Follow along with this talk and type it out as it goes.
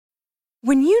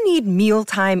When you need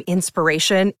mealtime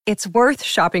inspiration, it's worth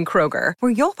shopping Kroger,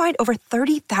 where you'll find over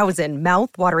 30,000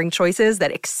 mouth-watering choices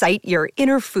that excite your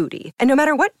inner foodie. And no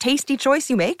matter what tasty choice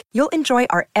you make, you'll enjoy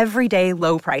our everyday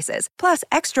low prices, plus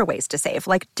extra ways to save,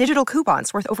 like digital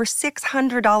coupons worth over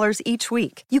 $600 each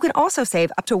week. You can also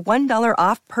save up to $1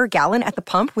 off per gallon at the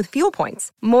pump with fuel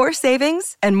points. More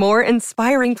savings and more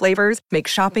inspiring flavors make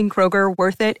shopping Kroger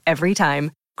worth it every time.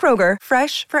 Kroger,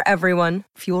 fresh for everyone.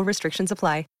 Fuel restrictions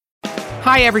apply.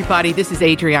 Hi, everybody. This is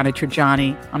Adriana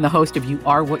Trajani. I'm the host of You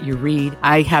Are What You Read.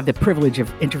 I have the privilege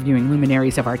of interviewing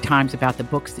luminaries of our times about the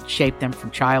books that shaped them from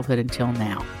childhood until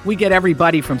now. We get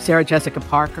everybody from Sarah Jessica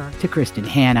Parker to Kristen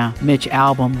Hanna, Mitch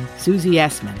Albom, Susie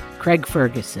Essman, Craig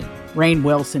Ferguson, Rainn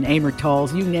Wilson, Amor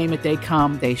Tolls, you name it, they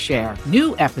come, they share.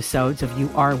 New episodes of You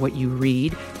Are What You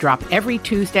Read drop every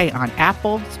Tuesday on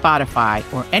Apple, Spotify,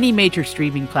 or any major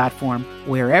streaming platform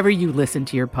wherever you listen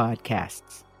to your podcasts.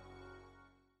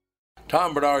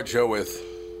 Tom Bernard Show with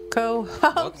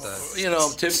co-host.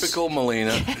 Typical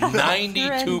Molina.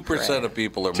 92% of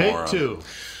people are Take morons. two.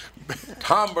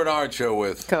 Tom Bernard Show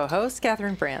with Co-host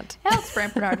Catherine Brandt. Alex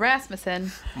Brandt Bernard Rasmussen.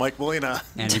 Mike Molina.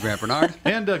 Andy Brandt Bernard.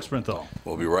 And Doug Sprinthal.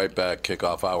 We'll be right back. Kick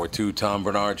off hour 2, Tom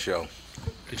Bernard Show.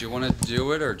 Did you want to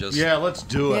do it or just... Yeah, let's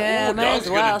do it. Yeah, might as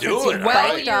well, since you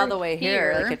biked all the way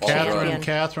here like a champion.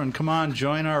 Catherine, come on,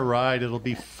 join our ride. It'll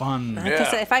be fun.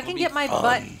 If I can get my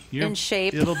butt in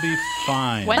shape. It'll be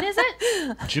fine. When is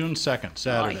it? June 2nd,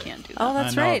 Saturday. I can't do that. Oh,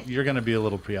 that's I know, right. You're going to be a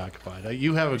little preoccupied.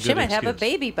 You have a good She might excuse. have a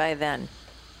baby by then.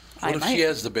 What if she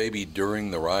has the baby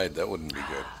during the ride? That wouldn't be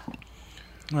good.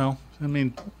 Well, I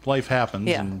mean, life happens.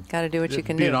 Yeah, and got to do what you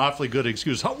can be do. an awfully good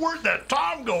excuse. Where'd that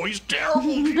Tom go? He's terrible.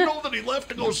 Do you know that he left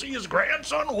to go see his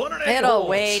grandson? What an It'll a-hole.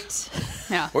 wait.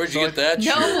 Yeah. Where'd you get that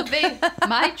No, shirt?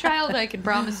 my child, I can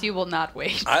promise you, will not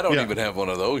wait. I don't even have one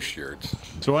of those shirts.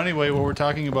 So anyway, what we're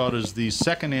talking about is the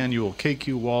second annual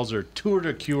KQ Walser Tour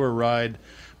de Cure ride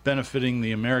benefiting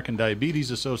the American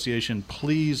Diabetes Association.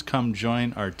 Please come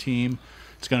join our team.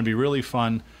 It's going to be really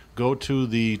fun. Go to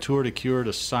the Tour de Cure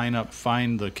to sign up,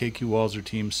 find the KQ Walser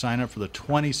team, sign up for the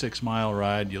 26-mile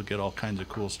ride. You'll get all kinds of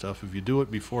cool stuff. If you do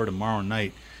it before tomorrow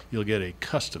night, you'll get a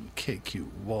custom KQ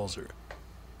Walser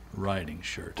riding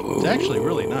shirt. It's actually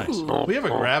really nice. We have a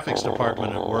graphics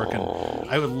department at work, and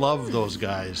I would love those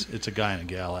guys. It's a guy and a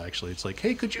gal, actually. It's like,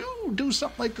 hey, could you do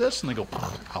something like this? And they go,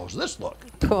 how's this look?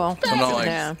 Cool. So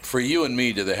now, for you and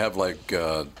me, do they have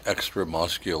extra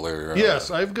muscular?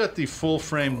 Yes, I've got the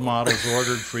full-framed models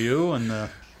ordered for you, and the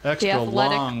extra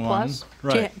Athletic long Plus? one.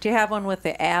 Right. Do you have one with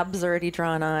the abs already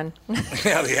drawn on?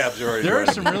 Yeah, the abs are already There are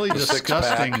drawn. some really The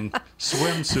disgusting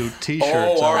swimsuit T-shirts.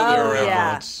 Oh, are out there there. ever?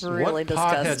 Yeah, It's- really what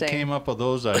pothead disgusting. came up with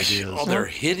those ideas? Oh, they're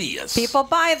hideous. People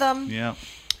buy them. Yeah.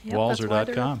 Yep, that's why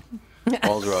they're- Walser.com.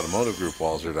 Walser Automotive Group,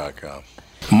 Walser.com.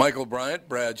 Michael Bryant,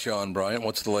 Bradshaw and Bryant,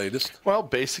 what's the latest? Well,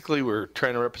 basically, we're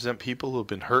trying to represent people who have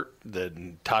been hurt,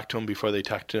 then talk to them before they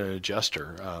talk to an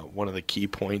adjuster. One of the key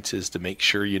points is to make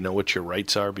sure you know what your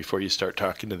rights are before you start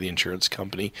talking to the insurance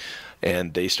company,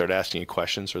 and they start asking you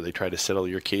questions or they try to settle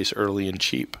your case early and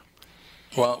cheap.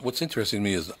 Well, what's interesting to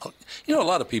me is, a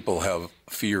lot of people have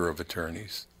fear of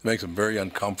attorneys. It makes them very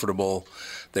uncomfortable.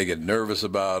 They get nervous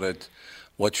about it.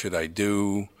 What should I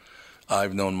do?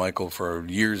 I've known Michael for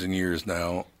years and years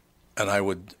now, and I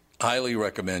would highly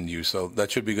recommend you. So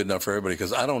that should be good enough for everybody,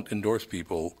 because I don't endorse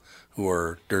people who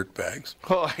are dirtbags.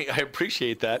 Well, I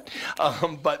appreciate that.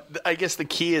 But I guess the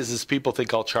key is people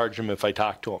think I'll charge them if I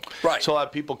talk to them. Right. So a lot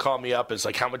of people call me up. It's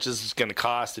like, how much is this going to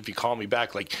cost if you call me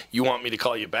back? Like, you want me to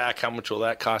call you back? How much will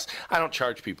that cost? I don't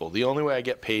charge people. The only way I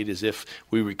get paid is if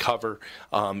we recover,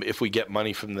 if we get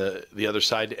money from the other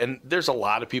side. And there's a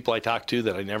lot of people I talk to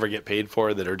that I never get paid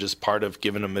for that are just part of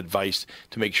giving them advice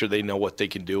to make sure they know what they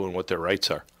can do and what their rights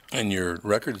are. And your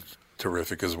record's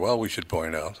terrific as well, we should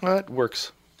point out. Well, it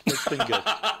works. It's been good.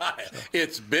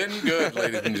 It's been good,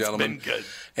 ladies and gentlemen. It's been good.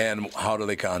 And how do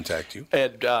they contact you?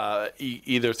 And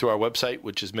either through our website,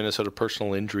 which is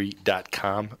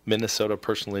minnesotapersonalinjury.com,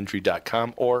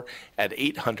 minnesotapersonalinjury.com, or at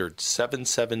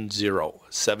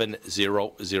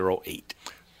 800-770-7008.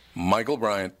 Michael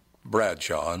Bryant,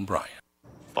 Bradshaw and Bryant.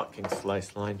 Fucking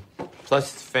slice line.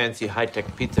 Plus, it's fancy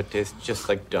high-tech pizza tastes just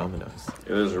like Domino's. Yeah,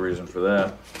 there's a reason for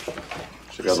that.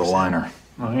 She got the liner.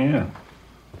 Oh, yeah.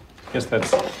 Guess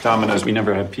that's Domino's. We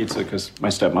never had pizza because my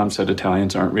stepmom said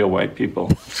Italians aren't real white people.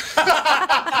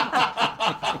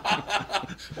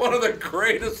 One of the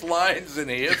greatest lines in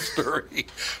history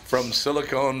from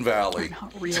Silicon Valley.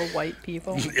 Not real white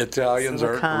people. Italians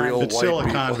aren't real It's white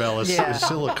Silicon people. Valley. Yeah.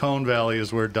 Silicon Valley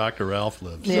is where Dr. Ralph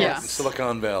lives. Yeah.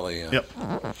 Silicon Valley, yeah. Yep.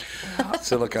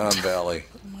 Silicon Valley.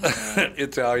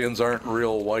 Italians aren't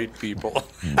real white people.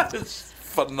 It's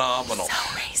phenomenal. So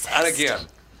racist. And again,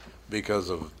 because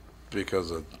of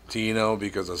Tino,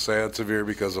 because of Sansevier,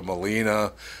 because of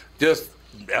Molina, just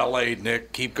L.A.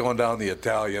 Nick, keep going down the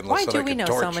Italian. Why do we know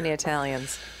so many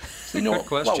Italians? You know, Good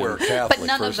question. well, we're Catholic, But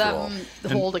none of first of all.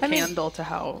 them hold a candle to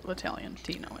how Italian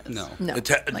Tino is. No.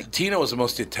 Tino is the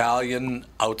most Italian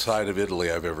outside of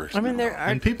Italy I've ever seen. I mean, there are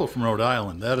And people from Rhode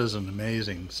Island, that is an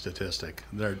amazing statistic.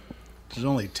 There's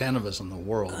only 10 of us in the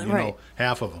world. You know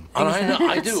half of them. And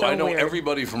I do. So I know weird.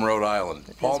 everybody from Rhode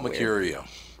Island. Paul Mercurio.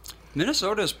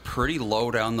 Minnesota is pretty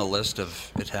low down the list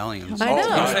of Italians. I know. In In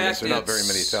fact, fact, there are not very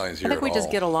many Italians I here think we at just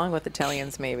all. get along with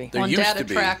Italians, maybe. There When used Dad to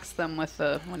be. attracts them with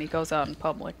when he goes out in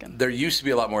public. And There used to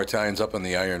be a lot more Italians up in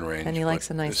the Iron Range. And he likes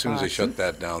but a nice as soon as they sauce. shut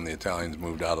that down, the Italians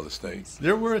moved out of the state.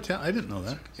 There were Italians. I didn't know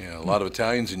that. Yeah, a lot of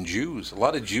Italians and Jews. A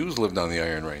lot of Jews lived on the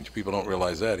Iron Range. People don't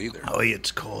realize that either. Oh,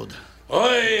 it's cold.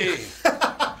 Oi!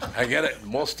 I get it.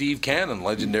 Well, Steve Cannon,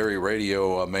 legendary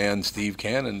radio man Steve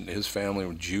Cannon, his family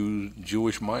were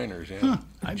Jewish miners. Yeah,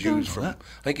 I Jews don't from. know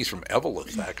I think he's from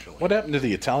Evelyn, actually. What happened to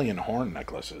the Italian horn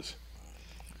necklaces?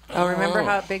 Oh, remember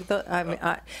how big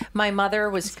my mother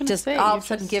was just say, all you of a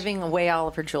sudden just- giving away all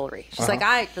of her jewelry. She's like,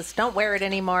 I just don't wear it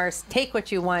anymore. Take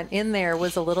what you want. In there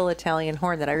was a little Italian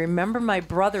horn that I remember my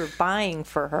brother buying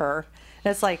for her.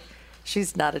 And it's like,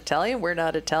 she's not Italian, we're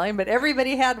not Italian, but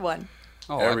everybody had one.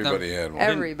 Oh, Everybody had one.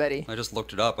 Everybody. I just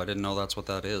looked it up. I didn't know that's what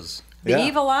that is. The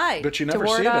evil eye. But you to never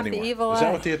ward see it off anymore. the evil Is eye.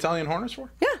 that what the Italian horn is for?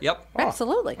 Yeah. Yep.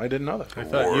 Absolutely. I didn't know that. I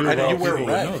thought you I know you people wear would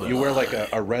red. know that. You wear like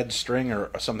a red string or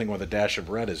something with a dash of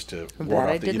red is to That ward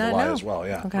I off the did evil not eye know. as well.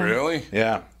 Yeah. Okay. Really?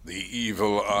 Yeah. The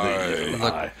evil eye.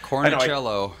 The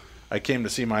cornicello. I came to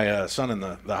see my son in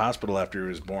the hospital after he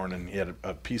was born, and he had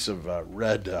a piece of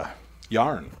red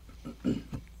yarn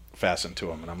fastened to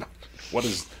him, and I'm like, what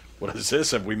is this?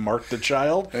 Have we marked the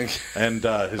child? And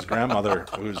his grandmother,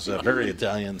 who's very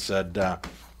Italian, said,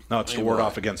 no, it's to ward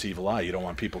off against evil eye. You don't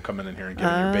want people coming in here and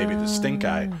giving your baby the stink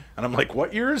eye. And I'm like,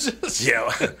 what year is this?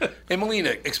 Yeah. Hey,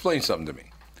 Melina, explain something to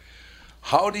me.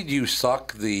 How did you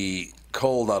suck the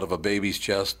cold out of a baby's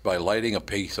chest by lighting a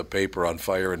piece of paper on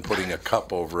fire and putting a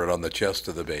cup over it on the chest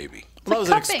of the baby? Well, that was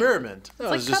an experiment. That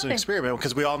like was just an cupping. experiment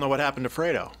because we all know what happened to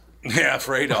Fredo. Yeah,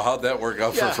 Fredo. How'd that work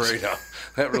out Yes. for Fredo?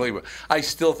 That really. I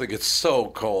still think it's so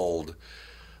cold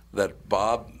that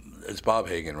it's Bob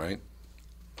Hagen, right?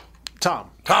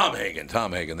 Tom Hagen.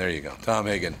 There you go. Tom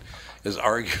Hagen is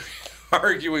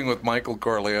arguing with Michael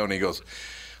Corleone. He goes,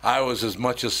 I was as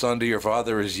much a son to your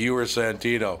father as you or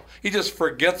Santino. He just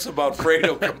forgets about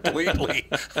Fredo completely.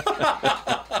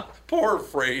 Poor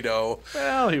Fredo.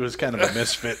 Well, he was kind of a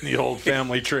misfit in the old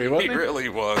family tree, He wasn't he? really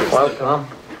was. Well, Tom,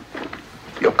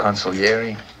 you're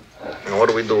consigliere. And what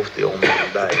do we do if the old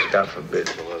man dies, God forbid?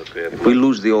 If we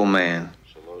lose the old man,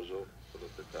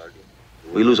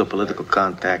 we lose our political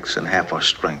contacts and half our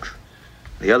strength.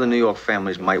 The other New York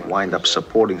families might wind up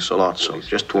supporting Sollozzo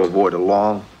just to avoid a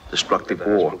long, destructive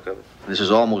war. This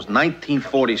is almost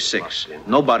 1946.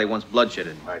 Nobody wants bloodshed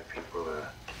anymore.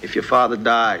 If your father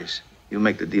dies, you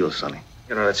make the deal, Sonny.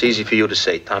 You know, that's easy for you to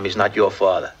say, Tom. He's not your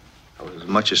father. I was as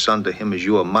much a son to him as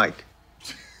you or Mike.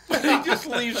 He just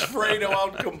leaves Fredo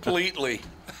out completely.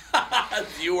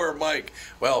 You or Mike.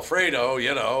 Well, Fredo,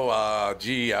 you know,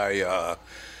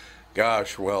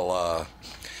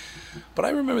 but I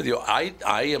remember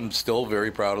I am still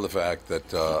very proud of the fact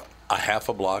that a half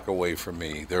a block away from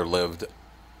me there lived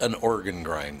an organ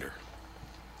grinder.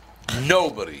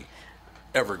 Nobody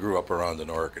ever grew up around an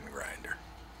organ grinder.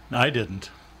 I didn't.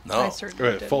 No. I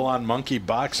certainly did. Full-on monkey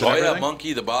box and Oh, yeah, everything?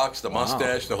 monkey, the box, the Wow.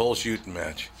 mustache, the whole shooting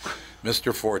match.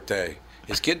 Mr. Forte.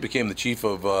 His kid became the chief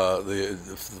of the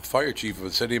fire chief of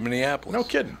the city of Minneapolis. No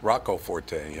kidding. Rocco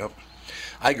Forte. Yep.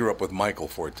 I grew up with Michael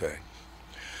Forte. And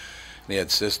he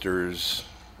had sisters.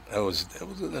 It was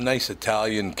a nice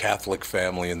Italian Catholic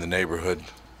family in the neighborhood.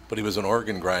 But he was an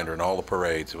organ grinder in all the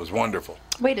parades. It was wonderful.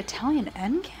 Wait, Italian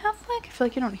and Catholic? I feel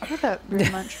like you don't hear that very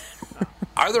much.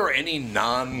 Are there any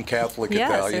non-Catholic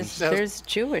Italians? Yes, there's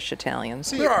Jewish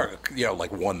Italians. There are,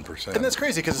 like 1%. And that's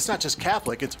crazy because it's not just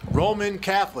Catholic; it's Roman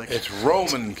Catholic. It's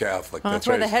Roman Catholic. Well, that's that's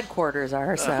where right. the headquarters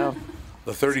are, so.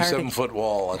 The 37-foot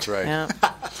wall, that's right. Yeah,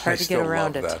 it's hard to get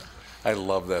around it. That. I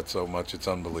love that so much. It's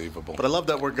unbelievable. But I love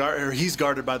that he's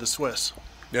guarded by the Swiss.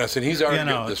 Yes, and he's already Yeah,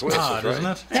 no, the it's Swiss, odd, right? isn't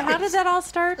it? Now, how did that all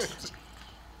start?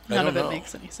 None of don't it know.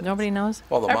 makes any sense. Nobody knows?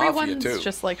 Well, the Everyone's mafia, too.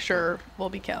 just like, sure, we'll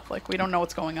be Catholic. We don't know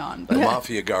what's going on. The But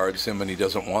mafia guards him, and he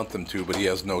doesn't want them to, but he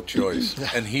has no choice.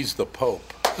 And he's the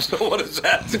Pope. So what does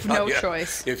that tell No you?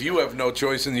 choice. If you have no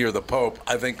choice and you're the Pope,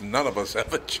 I think none of us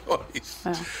have a choice.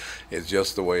 Oh. It's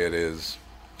just the way it is.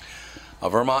 A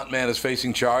Vermont man is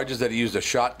facing charges that he used a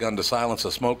shotgun to silence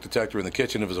a smoke detector in the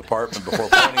kitchen of his apartment before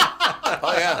pointing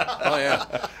Oh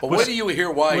yeah. Well, wait till you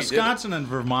hear why Wisconsin and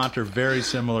Vermont are very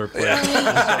similar places.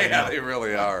 Yeah, they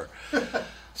really are.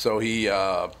 So he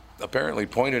apparently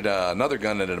pointed another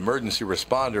gun at an emergency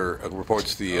responder,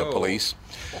 reports the police.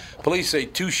 Police say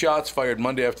 2 shots fired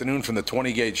Monday afternoon from the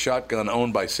 20-gauge shotgun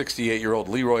owned by 68-year-old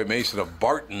Leroy Mason of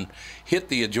Barton hit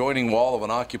the adjoining wall of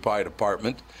an occupied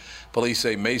apartment. Police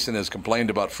say Mason has complained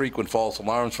about frequent false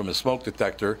alarms from his smoke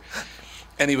detector,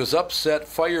 and he was upset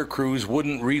fire crews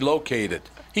wouldn't relocate it.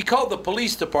 He called the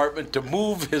police department to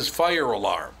move his fire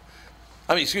alarm.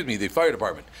 The fire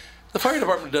department. The fire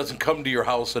department doesn't come to your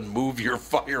house and move your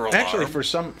fire alarm. Actually, for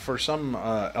some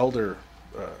elder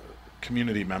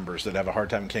community members that have a hard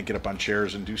time and can't get up on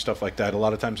chairs and do stuff like that, a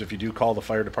lot of times if you do call the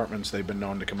fire departments, they've been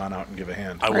known to come on out and give a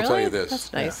hand. I will tell you this.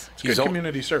 That's nice. Yeah. It's good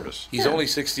community service. He's only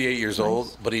 68 years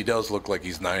old, but he does look like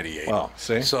he's 98. Well,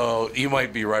 see? So you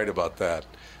might be right about that.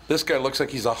 This guy looks like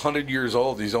he's 100 years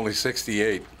old. He's only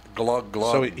 68. Glug,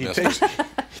 glug. So he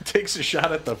takes a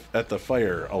shot at the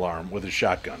fire alarm with his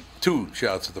shotgun. 2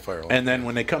 shots at the fire alarm. And then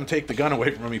when they come take the gun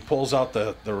away from him, he pulls out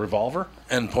the revolver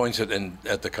and points it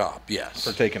at the cop. Yes,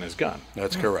 for taking his gun.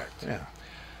 That's correct.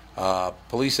 Yeah.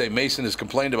 Police say Mason has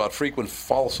complained about frequent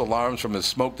false alarms from his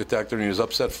smoke detector, and he was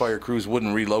upset fire crews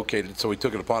wouldn't relocate it, so he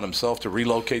took it upon himself to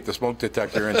relocate the smoke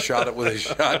detector and shot it with his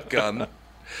shotgun.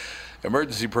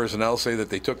 Emergency personnel say that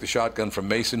they took the shotgun from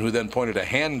Mason, who then pointed a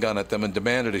handgun at them and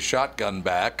demanded his shotgun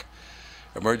back.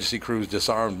 Emergency crews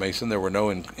disarmed Mason. There were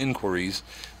no inquiries.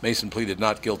 Mason pleaded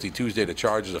not guilty Tuesday to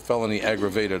charges of felony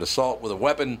aggravated assault with a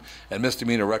weapon and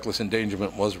misdemeanor reckless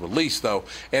endangerment. Was released, though.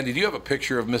 Andy, do you have a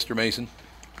picture of Mr. Mason?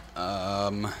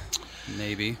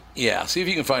 Maybe. Yeah, see if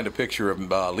you can find a picture of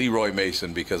Leroy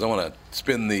Mason, because I want to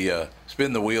spin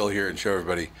the wheel here and show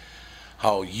everybody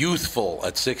how youthful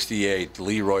at 68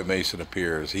 Leroy Mason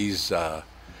appears. He's,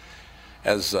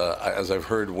 as I've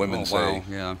heard women say,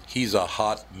 he's a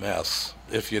hot mess,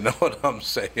 if you know what I'm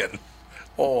saying.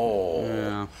 Oh,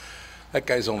 yeah. That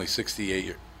guy's only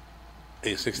 68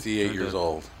 years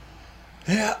old.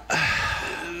 Yeah.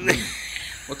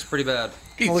 Looks pretty bad.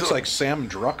 He looks like Sam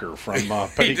Drucker from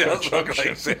Petticoat He does look Junction.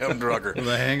 like Sam Drucker. With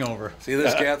a hangover. See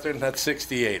this, Catherine? That's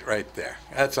 68 right there.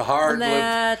 That's a hard life.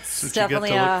 That's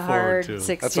definitely a hard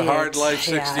 68. That's a hard life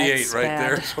 68 right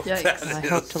there. I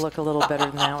hope to look a little better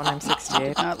than that when I'm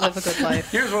 68. Not live a good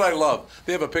life. Here's what I love.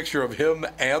 They have a picture of him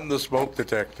and the smoke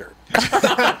detector.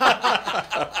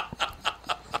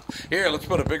 Here, let's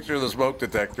put a picture of the smoke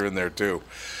detector in there, too.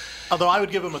 Although I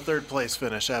would give him a 3rd place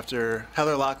finish after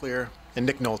Heather Locklear and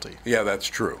Nick Nolte. Yeah, that's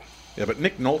true. Yeah, but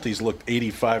Nick Nolte's looked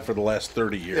 85 for the last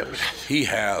 30 years. Yeah, he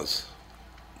has.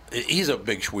 He's a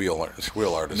big squeal artist,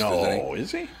 no, isn't he?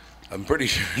 Is he? I'm pretty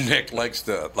sure Nick likes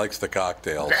the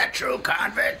cocktails. That true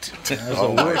convict.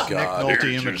 Oh, my God. Nick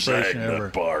Nolte imitation ever.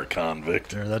 Bar convict.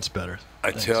 There, that's better.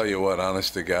 I tell you what,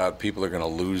 honest to God, people are going to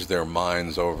lose their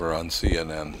minds over on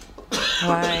CNN.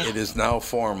 Why? It is now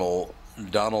formal.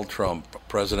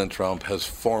 President Trump, has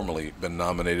formally been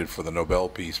nominated for the Nobel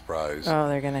Peace Prize. Oh,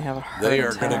 they're going to have a heart They are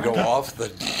attack. going to go off the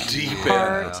deep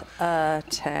Heart end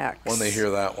attacks. when they hear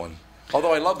that one.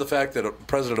 Although I love the fact that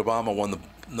President Obama won the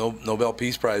Nobel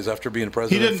Peace Prize after being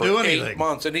president for 8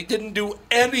 months, and he didn't do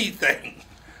anything.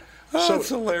 Oh, So it's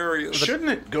hilarious. Shouldn't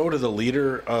it go to the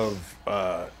leader of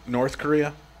North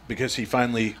Korea? Because he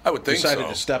finally decided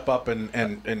to step up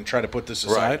and try to put this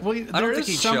aside? Well, there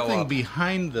is something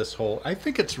behind this whole... I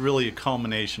think it's really a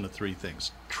culmination of 3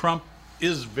 things. Trump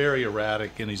is very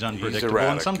erratic and he's unpredictable,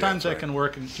 and sometimes that can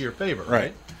work into your favor,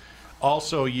 right?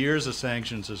 Also, years of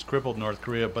sanctions has crippled North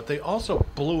Korea, but they also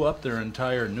blew up their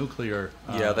entire nuclear...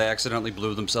 yeah, they accidentally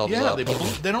blew themselves up. Yeah,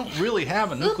 they don't really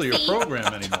have a nuclear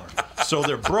program anymore. So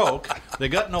they're broke, they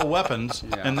got no weapons,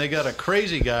 and they got a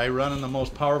crazy guy running the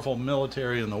most powerful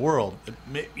military in the world.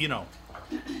 You know.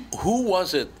 Who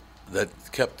was it that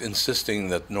kept insisting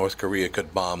that North Korea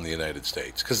could bomb the United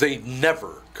States? Because they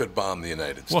never could bomb the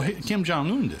United States. Well, Kim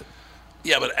Jong-un did.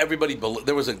 Yeah, but everybody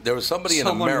there was somebody in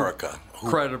America who,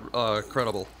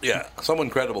 credible. Yeah, someone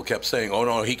credible kept saying, "Oh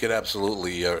no, he could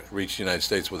absolutely reach the United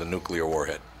States with a nuclear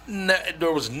warhead."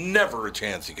 There was never a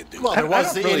chance he could do Well, that. there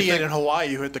was the idiot in Hawaii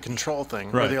who hit the control thing,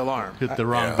 or the alarm. Hit the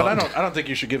wrong But I don't think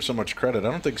you should give so much credit.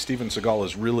 I don't think Steven Seagal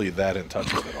is really that in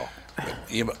touch with it all.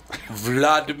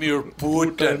 Vladimir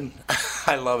Putin.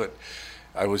 I love it.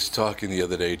 I was talking the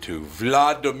other day to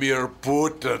Vladimir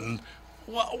Putin.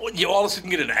 What, you all of a sudden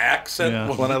get an accent? Yeah.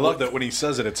 Well, and I love that when he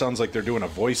says it, it sounds like they're doing a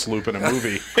voice loop in a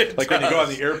movie. Like when you go on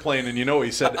the airplane and you know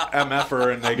he said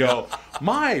MFer and they go,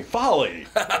 "My folly."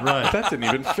 Right. That didn't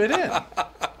even fit in.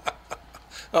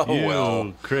 Oh, you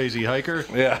well. crazy hiker.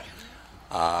 Yeah.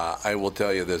 I will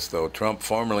tell you this, though. Trump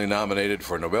formally nominated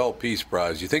for Nobel Peace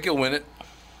Prize. You think he'll win it?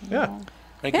 Yeah.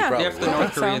 I think he probably if the will.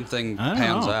 North Korean thing I don't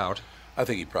pans know. out. I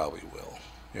think he probably will.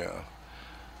 Yeah.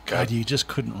 God, you just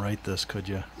couldn't write this, could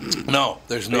you? No,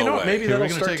 there's no You know what, way. maybe We're that'll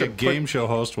going to start take a to game show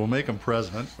host. We'll make him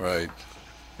president. Right.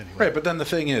 Right, but then the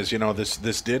thing is,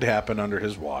 this did happen under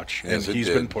his watch, Yes, and it he's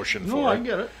did. been pushing for No, it. I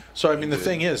get it. So, I mean, the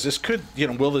thing is, this could,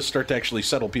 will this start to actually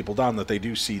settle people down that they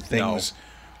do see things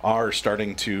are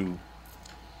starting to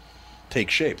take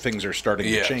shape? Things are starting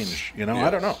Yes. to change, I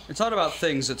Yes. don't know. It's not about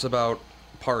things, it's about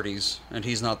parties, and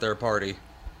he's not their party.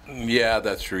 Yeah,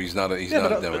 that's true. He's not. He's Yeah, not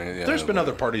but doing it. there's been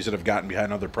other parties that have gotten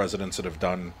behind other presidents that have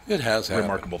done It has happened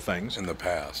remarkable things in the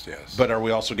past. Yes. But are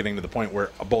we also getting to the point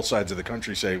where both sides of the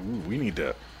country say, "Ooh, we need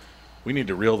to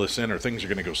reel this in, or things are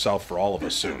going to go south for all of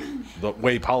us soon"? The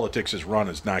way politics is run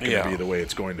is not going to be the way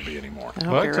it's going to be anymore.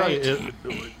 Well, I tell you,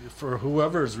 for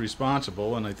whoever is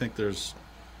responsible, and I think there's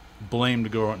blame to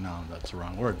go. No, that's the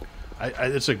wrong word.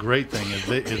 It's a great thing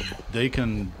if they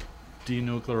can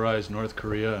denuclearize North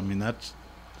Korea. I mean, that's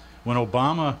when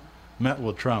Obama met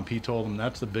with Trump. He told him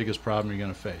that's the biggest problem you're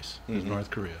going to face is North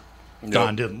Korea. Yep.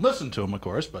 Don didn't listen to him, of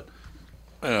course, but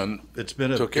it's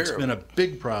been a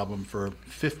big problem for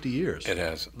 50 years. It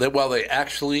has. They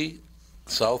actually,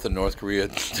 South and North Korea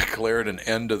declared an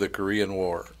end to the Korean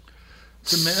War.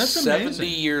 That's 70 amazing.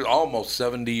 years, almost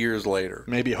 70 years later.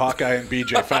 Maybe Hawkeye and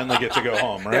BJ finally get to go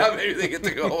home, right? Yeah, maybe they get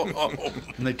to go home.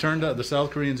 And they the South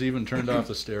Koreans even turned off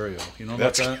the stereo. You know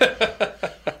about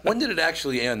that? When did it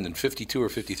actually end? In 52 or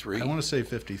 53? I want to say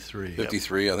 53.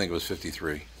 53, I think it was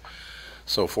 53.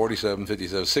 So 47,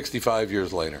 57, 65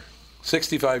 years later.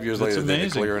 65 years That's later, they amazing.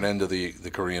 declare an end to the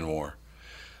Korean War.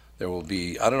 There will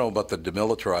be, I don't know about the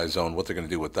demilitarized zone, what they're going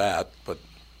to do with that, but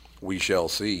we shall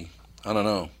see. I don't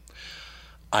know.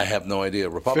 I have no idea.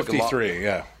 Republican 53,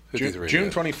 yeah. 53, June yeah.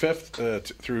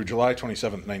 25th through July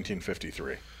 27th,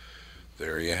 1953.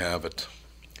 There you have it.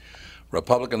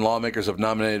 Republican lawmakers have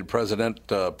nominated President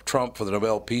Trump for the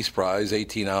Nobel Peace Prize.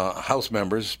 18 House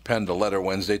members penned a letter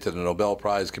Wednesday to the Nobel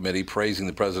Prize Committee praising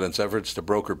the president's efforts to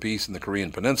broker peace in the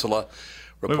Korean Peninsula.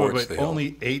 Reports Wait, the Hill.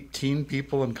 only 18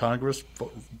 people in Congress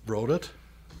wrote it?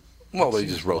 Well, they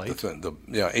just wrote the thing.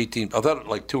 18. I thought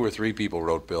like 2 or 3 people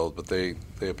wrote bills, but they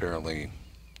apparently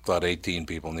thought 18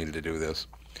 people needed to do this.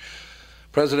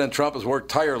 President Trump has worked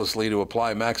tirelessly to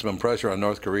apply maximum pressure on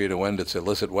North Korea to end its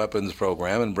illicit weapons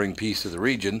program and bring peace to the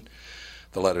region.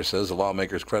 The letter says the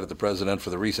lawmakers credit the president for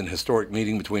the recent historic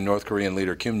meeting between North Korean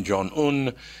leader Kim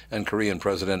Jong-un and Korean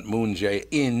President Moon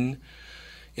Jae-in,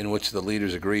 in which the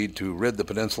leaders agreed to rid the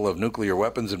peninsula of nuclear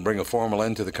weapons and bring a formal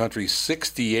end to the country's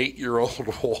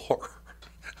 68-year-old war.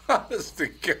 Honest to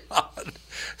God,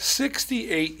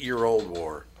 68-year-old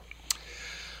war.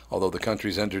 Although the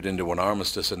countries entered into an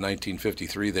armistice in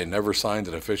 1953, they never signed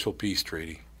an official peace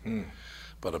treaty.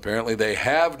 But apparently they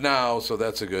have now, so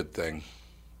that's a good thing.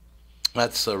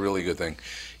 That's a really good thing.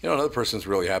 Another person that's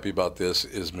really happy about this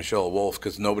is Michelle Wolf,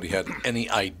 because nobody had any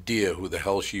idea who the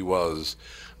hell she was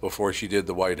before she did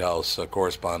the White House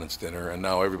Correspondents' Dinner, and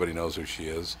now everybody knows who she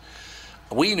is.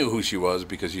 We knew who she was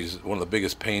because she's one of the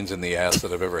biggest pains in the ass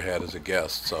that I've ever had as a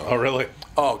guest. So. Oh, really?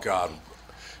 Oh, God.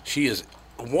 She is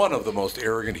one of the most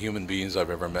arrogant human beings I've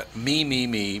ever met.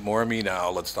 Me, more me now,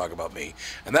 let's talk about me.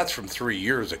 And that's from 3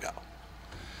 years ago.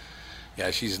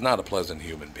 Yeah, she's not a pleasant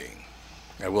human being.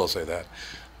 I will say that.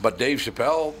 But Dave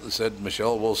Chappelle said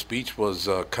Michelle Wolf's speech was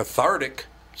cathartic,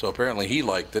 so apparently he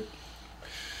liked it.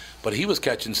 But he was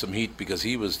catching some heat because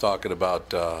he was talking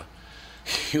about,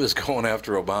 he was going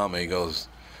after Obama. He goes,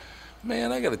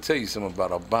 man, I got to tell you something about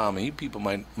Obama. You people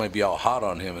might be all hot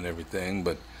on him and everything,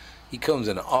 but he comes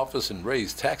into office and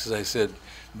raised taxes. I said,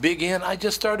 Big N, I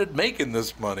just started making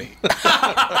this money.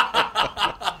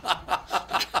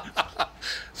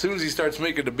 As soon as he starts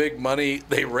making the big money,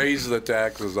 they raise the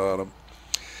taxes on him.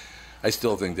 I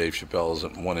still think Dave Chappelle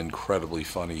is one incredibly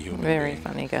funny human Very being.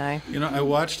 funny guy. I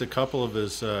watched a couple of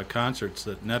his concerts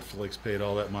that Netflix paid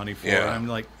all that money for. Yeah. And I'm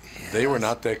like, they were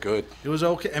not that good. It was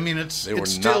okay. I mean, it's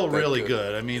still really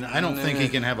good. I mean, I don't think he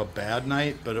can have a bad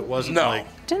night, but it wasn't like.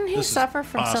 Didn't he this is suffer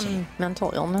from awesome. some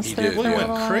mental illness? He there did, for Well, a he little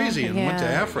went while? crazy and went to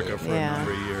Yeah. Africa for a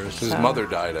number of years. His mother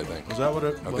died, I think. Was that what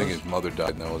it I was? think his mother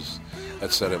died, and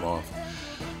that set him off.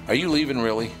 Are you leaving,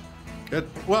 really?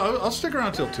 Well, I'll stick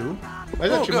around till 2. I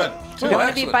thought you good. meant We're going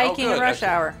to be biking in rush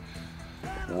hour,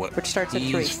 What? which starts at 3.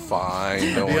 He's fine.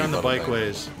 Be Don't worry on the about a thing.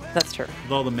 bikeways That's true.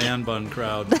 with all the man bun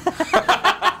crowd.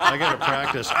 I got to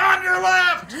practice. On your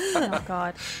left! Oh,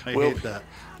 God. I We'll- hate that.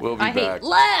 We'll be I back. hate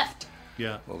left.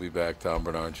 Yeah. We'll be back. Tom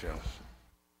Bernard Show.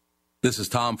 This is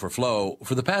Tom for Flo.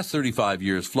 For the past 35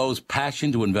 years, Flo's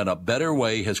passion to invent a better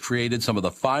way has created some of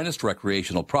the finest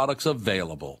recreational products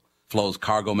available. Flo's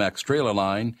Cargo Max trailer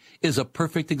line is a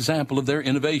perfect example of their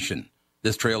innovation.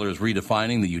 This trailer is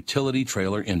redefining the utility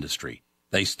trailer industry.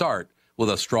 They start with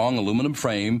a strong aluminum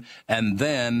frame and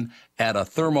then add a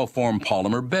thermoform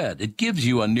polymer bed. It gives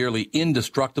you a nearly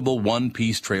indestructible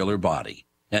one-piece trailer body.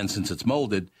 And since it's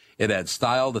molded, it adds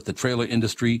style that the trailer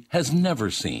industry has never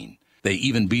seen. They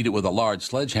even beat it with a large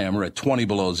sledgehammer at 20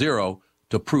 below zero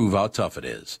to prove how tough it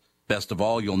is. Best of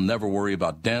all, you'll never worry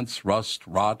about dents, rust,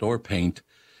 rot, or paint.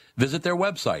 Visit their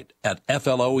website at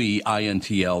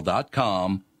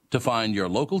floeintl.com to find your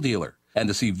local dealer and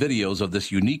to see videos of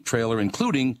this unique trailer,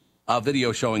 including a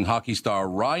video showing hockey star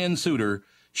Ryan Suter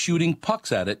shooting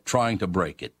pucks at it, trying to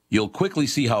break it. You'll quickly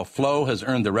see how Floe has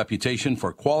earned the reputation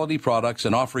for quality products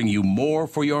and offering you more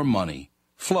for your money.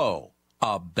 Floe,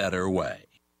 a better way.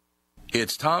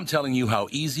 It's Tom telling you how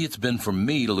easy it's been for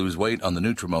me to lose weight on the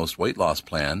Nutrimost weight loss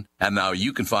plan. And now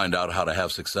you can find out how to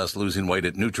have success losing weight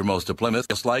at Nutrimost of Plymouth,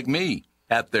 just like me,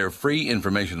 at their free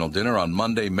informational dinner on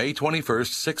Monday, May 21st,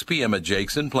 6 p.m. at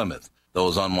Jake's in Plymouth.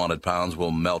 Those unwanted pounds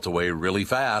will melt away really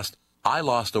fast. I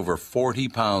lost over 40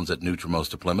 pounds at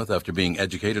Nutrimost of Plymouth after being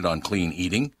educated on clean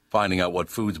eating, finding out what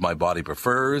foods my body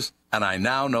prefers, and I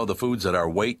now know the foods that are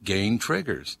weight gain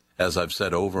triggers. As I've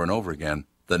said over and over again,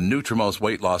 the Nutrimost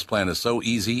weight loss plan is so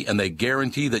easy, and they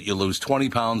guarantee that you lose 20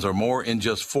 pounds or more in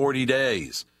just 40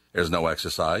 days. There's no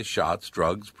exercise, shots,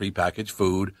 drugs, prepackaged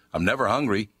food. I'm never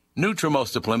hungry.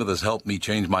 Nutrimost of Plymouth has helped me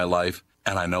change my life,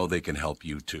 and I know they can help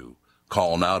you too.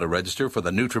 Call now to register for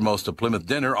the Nutrimost of Plymouth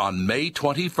dinner on May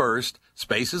 21st.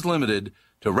 Space is limited.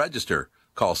 To register,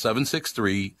 call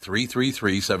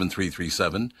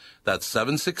 763-333-7337. That's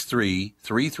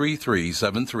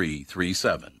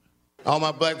 763-333-7337. All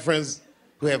my black friends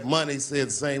who have money said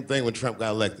the same thing when Trump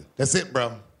got elected. That's it,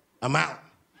 bro. I'm out.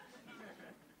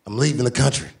 I'm leaving the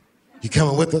country. You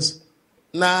coming with us?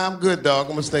 Nah, I'm good, dog.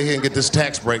 I'm gonna stay here and get this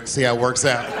tax break, see how it works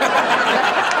out.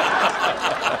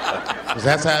 'Cause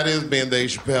that's how it is being Dave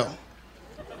Chappelle.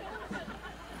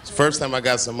 It's the first time I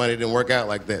got some money, it didn't work out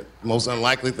like that. The most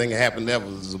unlikely thing that happened ever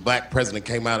was a black president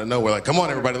came out of nowhere like, come on,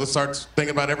 everybody, let's start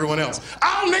thinking about everyone else.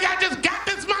 Oh, nigga, I just got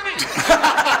this money!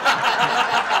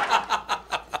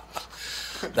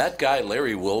 That guy,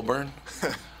 Larry Wilburn,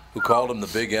 who called him the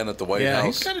Big N at the White House.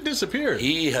 He's kind of disappeared.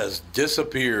 He has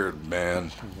disappeared,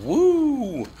 man.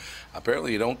 Woo!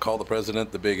 Apparently you don't call the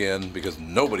president the Big N because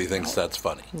nobody thinks that's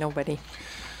funny. Nobody.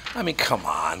 I mean, come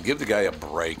on. Give the guy a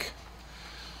break.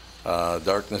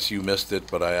 Darkness, you missed it,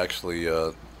 but I actually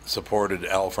supported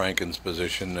Al Franken's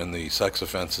position in the sex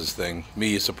offenses thing.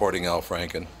 Me supporting Al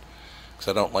Franken. Because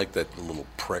I don't like that little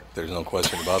prick. There's no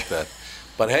question about that.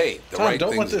 But hey, the Tom, right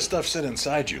don't thing. let this stuff sit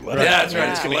inside you. Let that's right.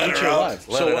 It's going to eat you alive.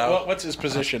 So what's his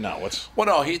position now? Well,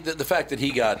 no, the fact that he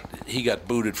got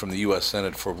booted from the U.S.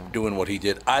 Senate for doing what he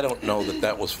did, I don't know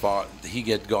that was far. He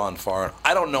had gone far.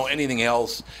 I don't know anything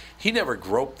else. He never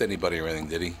groped anybody or anything,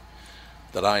 did he?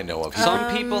 That I know of.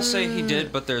 Some people say he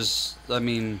did, but there's, a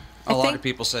lot of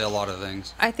people say a lot of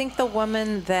things. I think the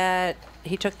woman that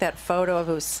he took that photo of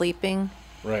who was sleeping.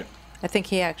 Right. I think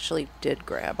he actually did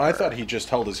grab her. I thought he just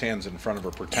held his hands in front of her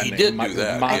pretending. He did do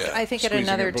that. I think at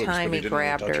another time he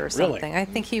grabbed her or something. Really? I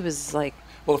think he was like.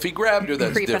 Well, if he grabbed her,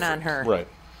 that's creeping different. on her. Right.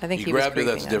 I think he grabbed was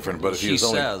her. That's different. But if he was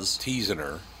only teasing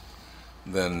her,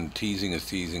 then teasing is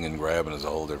teasing and grabbing is a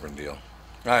whole different deal.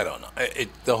 I don't know.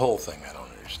 The whole thing, I don't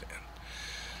understand.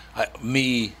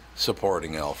 Me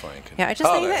supporting Al Franken. Yeah, I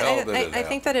just think that I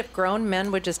think that if grown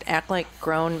men would just act like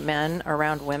grown men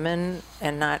around women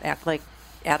and not act like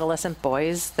adolescent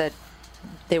boys, that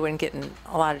they wouldn't get in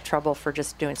a lot of trouble for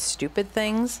just doing stupid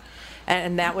things,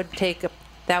 and that would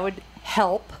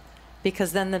help,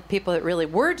 because then the people that really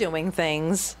were doing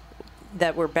things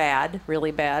that were bad, really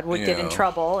bad, would get in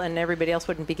trouble, and everybody else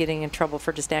wouldn't be getting in trouble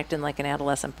for just acting like an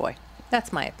adolescent boy.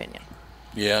 That's my opinion.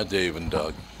 Yeah, Dave and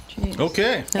Doug. Jeez.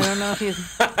 Okay. I don't know if you.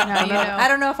 I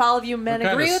don't know if all of you men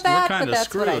agree with that, but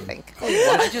that's what I think.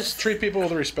 I just treat people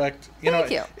with respect.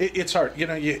 Thank you. It's hard.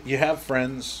 You have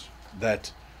friends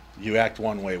that you act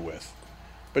one way with,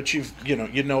 but you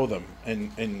know them,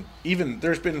 and even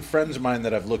there's been friends of mine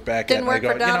that I've looked back Didn't at and I work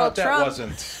go, for Donald that Trump.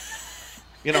 wasn't.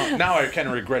 Now I kind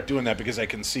of regret doing that because I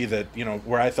can see that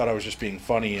where I thought I was just being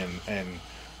funny and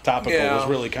topical was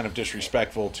really kind of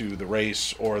disrespectful to the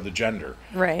race or the gender,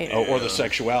 right, or the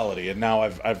sexuality. And now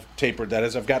I've tapered that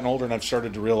as I've gotten older, and I've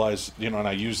started to realize, and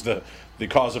I use the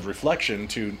cause of reflection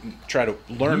to try to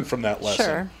learn from that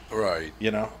lesson. Sure. Right.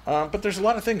 But there's a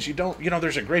lot of things you don't.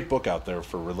 There's a great book out there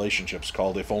for relationships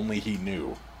called "If Only He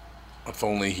Knew." If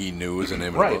Only He Knew is the name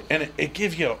of the right, book. and it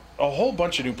gives you a whole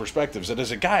bunch of new perspectives that, as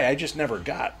a guy, I just never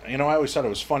got. I always thought it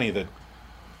was funny that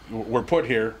we're put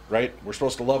here, right? We're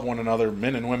supposed to love one another.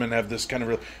 Men and women have this kind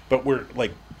of, but we're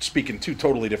like speaking two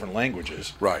totally different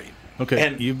languages. Right. Okay,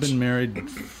 And- you've been married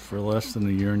for less than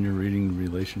a year and you're reading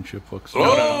relationship books?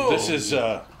 No, this is...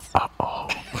 no,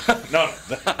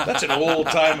 that's an old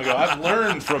time ago. I've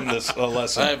learned from this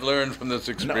lesson. I've learned from this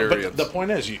No, experience. but the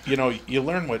point is, you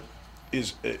learn what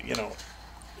is,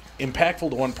 impactful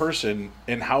to one person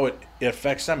and how it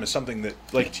affects them is something that,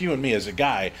 like to you and me as a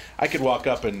guy, I could walk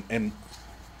up and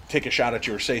take a shot at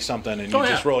you or say something and you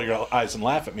just roll your eyes and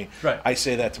laugh at me. Right. I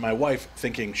say that to my wife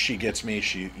thinking she gets me.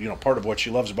 She, part of what she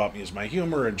loves about me is my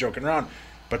humor and joking around.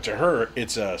 But to her,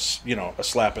 it's a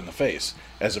slap in the face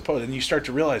as opposed. And you start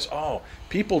to realize,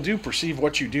 people do perceive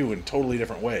what you do in totally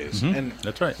different ways. Mhm. And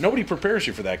that's right. Nobody prepares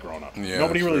you for that growing up. Yeah,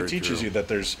 Nobody that's really very teaches true. you that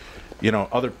there's,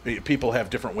 other people have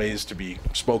different ways to be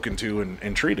spoken to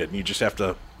and treated. And you just have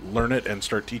to learn it and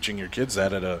start teaching your kids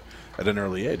that at an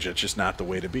early age. It's just not the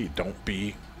way to be. Don't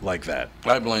be like that.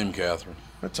 I blame Catherine.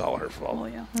 That's all her fault. Well,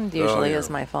 yeah. It usually is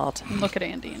my fault. Look at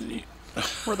Andy and me.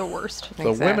 We're the worst.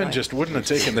 The women just wouldn't have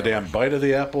taken the damn bite of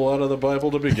the apple out of the Bible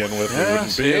to begin with. We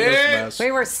wouldn't be in this mess.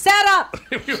 We were set up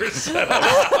We were set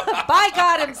up. by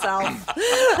God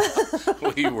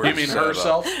himself. We were You mean set up.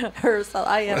 herself? Herself.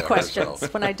 I have Yeah, questions.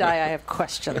 herself. When I die, I have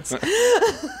questions.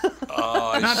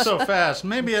 Not so fast.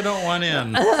 Maybe I don't want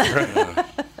in.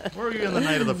 Where are you in the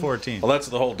night of the 14th? Well, that's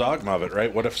the whole dogma of it,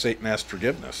 right? What if Satan asked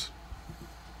forgiveness?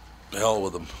 Hell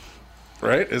with them.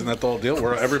 Right? Isn't that the whole deal?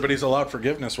 Where everybody's allowed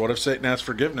forgiveness. What if Satan asks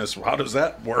forgiveness? How does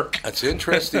that work? It's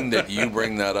interesting that you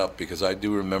bring that up because I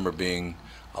do remember being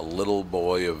a little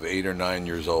boy of 8 or 9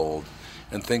 years old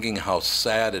and thinking how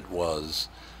sad it was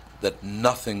that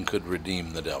nothing could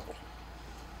redeem the devil.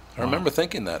 I remember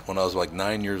thinking that when I was like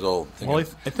 9 years old. Thinking, Well,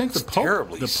 I think the "It's Pope,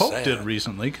 terribly the Pope sad." did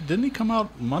recently. Didn't he come out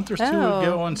a month or two Oh,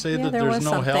 ago and say yeah, that there there's was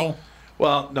no something. hell?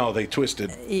 Well, no, they twisted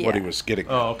what Yeah. he was getting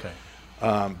at. Oh, okay.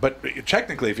 But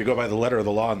technically, if you go by the letter of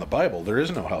the law in the Bible, there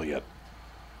is no hell yet.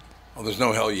 Oh, there's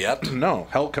no hell yet? No,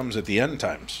 hell comes at the end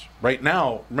times. Right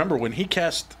now, remember when he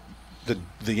cast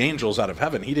the angels out of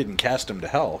heaven, he didn't cast them to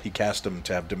hell. He cast them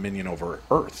to have dominion over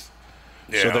earth.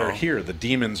 So Yeah. they're here. The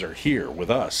demons are here with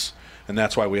us. And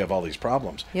that's why we have all these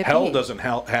problems. Yippee. Hell doesn't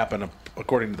happen,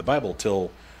 according to the Bible,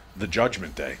 till the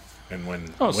judgment day. And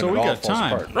when, Oh, when so it we all got falls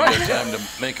time. apart. Right. Time to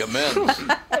make amends.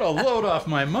 That'll load off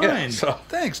my mind. so-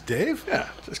 Thanks, Dave. Yeah,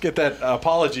 just get that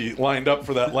apology lined up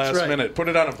for that last right. minute. Put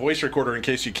it on a voice recorder in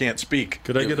case you can't speak.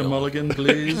 Could I get a mulligan,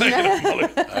 please?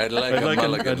 I'd like a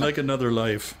mulligan. I'd like another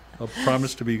life. I'll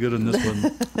promise to be good in this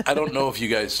one. I don't know if you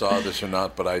guys saw this or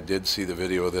not, but I did see the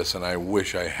video of this, and I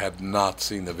wish I had not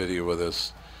seen the video of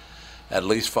this. At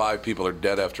least 5 people are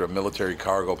dead after a military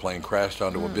cargo plane crashed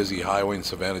onto a busy highway in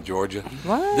Savannah, Georgia.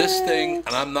 What? This thing,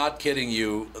 and I'm not kidding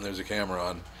you, and there's a camera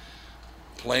on,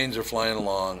 planes are flying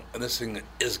along, and this thing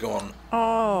is going,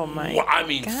 Oh my! I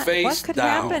mean, God. face What could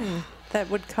down. happen that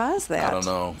would cause that? I don't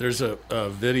know. There's a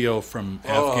video from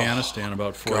Oh, Afghanistan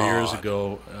about 4 years God.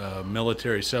 ago.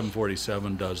 Military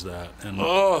 747 does that, and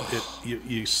Oh.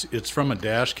 it's from a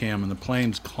dash cam, and the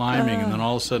plane's climbing, and then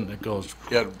all of a sudden it goes.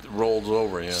 Yeah, it rolls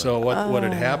over, yeah. So what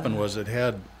had happened was it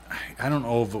had, I don't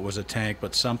know if it was a tank,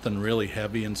 but something really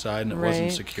heavy inside, and it wasn't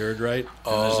Right. secured right.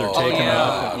 And as they're Oh, taking it yeah,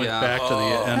 off, it went yeah. back to the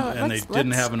end, Oh, and they let's- didn't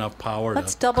let's- have enough power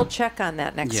Let's to. double check on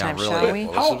that next Yeah, time, really. shall we?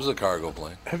 Well, this was a cargo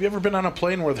plane. Have you ever been on a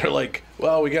plane where they're like,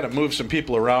 well, we got to move some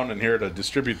people around in here to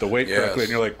distribute the weight Yes. correctly?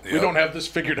 And you're like, we Yep. don't have this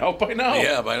figured out by now.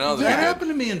 Yeah, by now That they're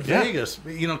happened to me in Yeah. Vegas,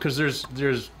 because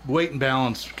there's weight and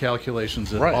balance calculations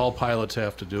that Right. all pilots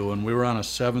have to do, and we were on a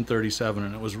 737,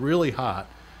 and it was really hot.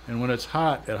 And when it's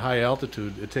hot at high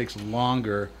altitude, it takes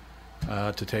longer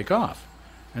to take off.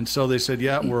 And so they said,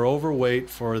 yeah, we're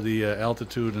overweight for the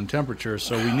altitude and temperature,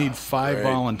 so we need 5 Right.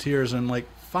 volunteers. And like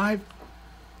 5,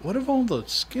 what if all the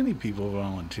skinny people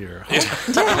volunteer?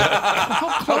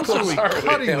 How close are we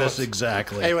cutting this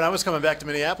exactly? Hey, when I was coming back to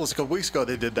Minneapolis a couple weeks ago,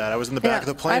 they did that. I was in the back Yeah, of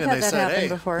the plane, I've and had they that said, happen "Hey,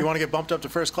 before. you want to get bumped up to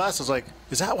first class?" I was like,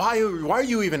 "Is that why? Why are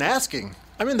you even asking?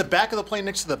 I'm in the back of the plane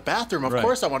next to the bathroom. Of Right.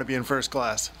 course, I want to be in first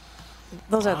class."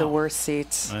 Those are the worst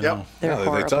seats. I Yep. know. They're Yeah,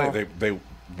 horrible. they tell you they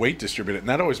weight distribute it, and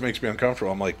that always makes me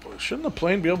uncomfortable. I'm like, well, shouldn't the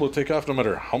plane be able to take off no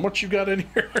matter how much you got in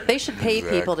here? They should pay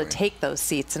people to Exactly. take those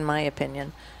seats, in my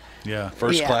opinion. Yeah.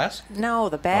 First Yeah. class? No,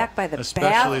 the back by the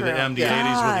Especially the bathroom.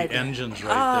 MD-80s with God. the engines Oh,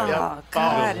 right there.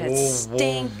 God, Oh. it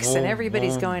stinks, and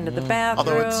everybody's going to the bathroom.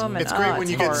 Although it's great and, when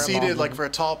you it's get horrible. seated, like for a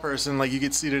tall person, like you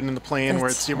get seated in the plane where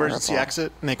It's it's the emergency horrible.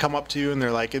 exit, and they come up to you and they're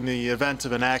like, in the event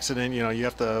of an accident, you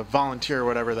have to volunteer or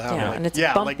whatever the hell. Yeah, Like, and it's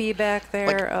yeah, bumpy like, back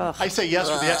there. Ugh. I say yes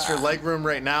for the extra leg room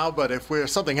right now, but if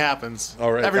something happens,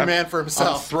 All right, every I'm- man for I'm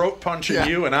himself. throat punching Yeah.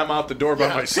 you, and I'm out the door by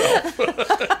Yeah. myself.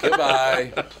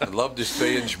 Goodbye. I'd love to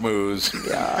stay and schmooze.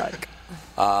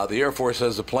 The Air Force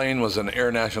says the plane was an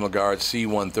Air National Guard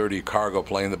C-130 cargo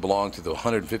plane that belonged to the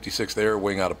 156th Air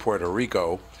Wing out of Puerto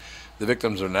Rico. The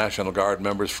victims are National Guard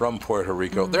members from Puerto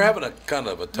Rico. They're having a kind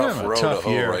of a tough road to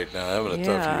hoe right now, having a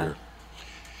tough year.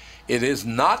 It is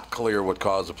not clear what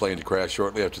caused the plane to crash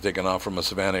shortly after taking off from a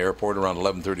Savannah airport around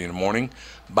 11:30 in the morning,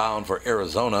 bound for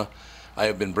Arizona. I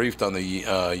have been briefed on the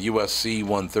USC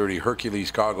 130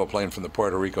 Hercules cargo plane from the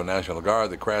Puerto Rico National Guard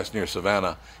that crashed near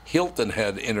Savannah Hilton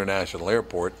Head International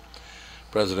Airport.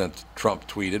 President Trump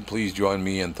tweeted, "Please join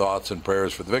me in thoughts and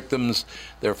prayers for the victims,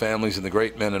 their families, and the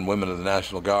great men and women of the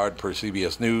National Guard." Per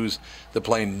CBS News, the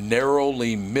plane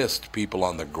narrowly missed people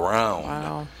on the ground.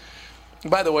 Wow.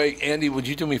 By the way, Andy, would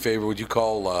you do me a favor? Would you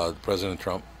call President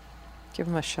Trump? Give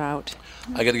him a shout.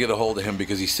 I got to get a hold of him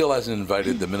because he still hasn't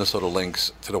invited the Minnesota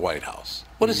Lynx to the White House.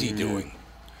 What is he doing?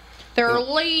 They're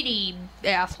lady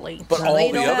athletes. But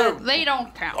all the other they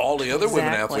don't count. All the other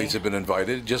women athletes have been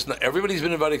invited. Just not, everybody's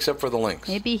been invited except for the Lynx.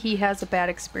 Maybe he has a bad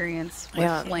experience with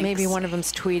Lynx. Maybe one of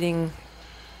them's tweeting.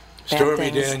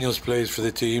 Stormy Daniels plays for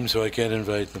the team, so I can't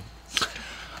invite them.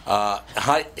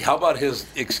 How about his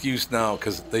excuse now?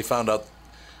 Because they found out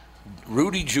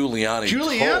Rudy Giuliani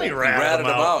ratted him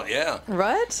out. Yeah.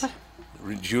 What?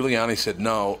 Giuliani said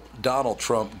no. Donald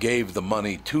Trump gave the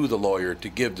money to the lawyer to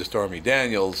give to Stormy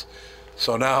Daniels.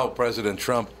 So now President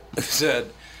Trump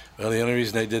said, well, the only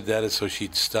reason I did that is so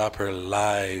she'd stop her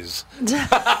lies.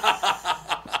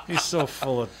 He's so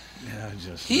full of...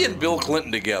 He and Bill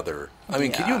Clinton together. I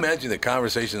mean, can you imagine the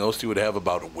conversation those two would have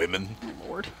about women? Oh,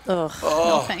 Lord. Ugh.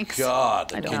 Oh, no, thanks.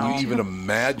 God. I don't Can know. you even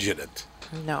imagine it?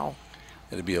 No.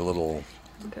 It'd be a little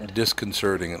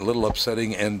disconcerting, a little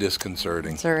upsetting and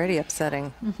disconcerting. It's already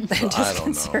upsetting. I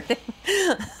don't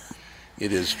know.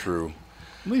 It is true.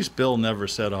 At least Bill never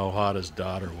said how hot his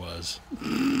daughter was.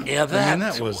 Yeah,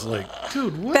 that was like,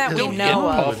 dude, what That is we know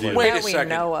wrong of. with you? Wait a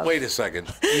second. Wait a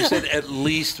second. You said at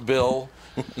least Bill.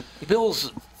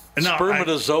 Bill's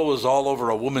spermatozoas all over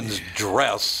a woman's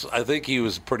dress. I think he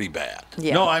was pretty bad.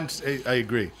 Yeah. No, I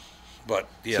agree. But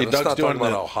yeah, See, let's Doug's not talk doing about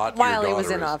the- how hot While your he was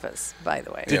daughter in is. office, by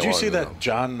the way. Did you see well,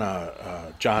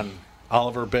 that John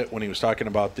Oliver bit when he was talking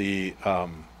about the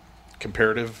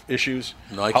comparative issues?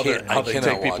 No, I How can't. how I they cannot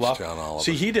take people watch off? John Oliver.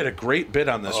 See, he did a great bit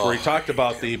on this where he talked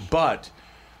about but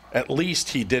at least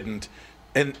he didn't.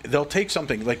 And they'll take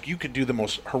something like you could do the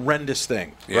most horrendous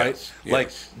thing, right? Yes.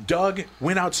 Like Doug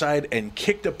went outside and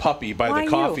kicked a puppy by Why the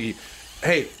coffee.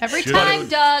 Hey, Every time,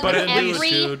 Doug. but at Every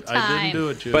least- time. I didn't do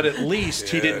it, Jude. But at least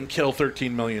he didn't kill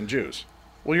 13 million Jews.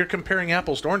 Well, you're comparing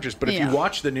apples to oranges. But if Yeah. you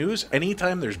watch the news,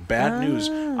 anytime there's bad news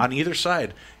on either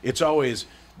side, it's always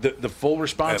the full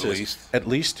response is, at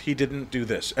least he didn't do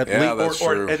this. At Yeah, least, that's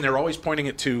true. And they're always pointing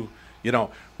it to,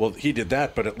 well, he did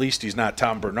that, but at least he's not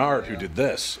Tom Bernard who did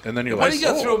this. And then you're Why like, do you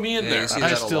got to throw me in there?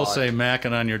 I still say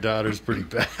macking on your daughter's pretty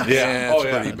bad. Yeah, it's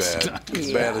pretty It's bad. not-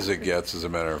 As bad as it gets, as a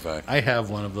matter of fact. I have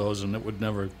one of those, and it would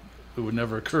never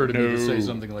occur to me to say No.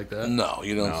 something like that. No,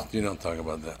 you don't. You don't talk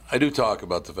about that. I do talk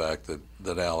about the fact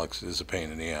that Alex is a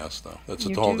pain in the ass, though. That's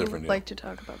You a whole do different deal. like to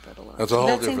talk about that a lot. That's a whole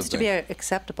That different seems to thing. be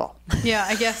acceptable. Yeah,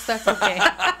 I guess that's okay.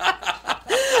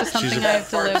 Just something I have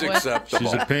to live with. acceptable.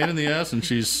 She's a pain in the ass, and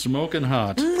she's smoking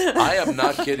hot. I am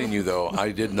not kidding you, though.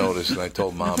 I did notice, and I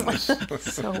told Mom this.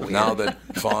 So weird. Now that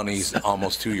Fawny's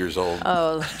almost 2 years old.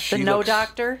 Oh, the she no looks-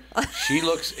 doctor? She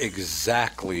looks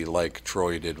exactly like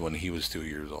Troy did when he was 2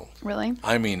 years old. Really?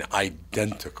 I mean,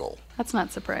 identical. That's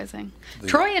not surprising. The-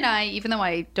 Troy and I, even though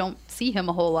I don't see him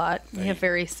a whole lot, we have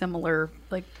very similar,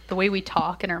 like the way we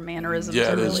talk and our mannerisms Yeah,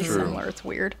 are it is really true. similar. It's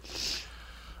weird.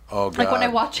 Oh, God. Like when I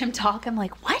watch him talk, I'm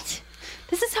like, what?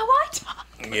 This is how I talk.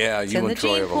 Yeah, It's you in and the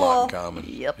Troy gene have a lot in pool. common.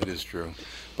 Yep. It is true.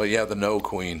 But yeah, the no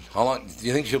queen. How long do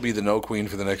you think she'll be the no queen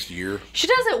for the next year? She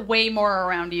does it way more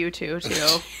around you two,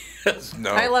 too.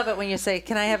 No. I love it when you say,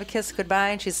 "Can I have a kiss goodbye?"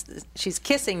 and she's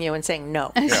kissing you and saying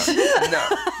no.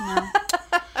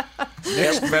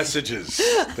 Next messages.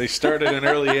 They start at an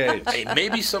early age. Hey,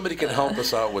 maybe somebody can help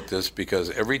us out with this because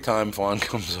every time Fawn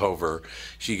comes over,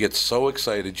 she gets so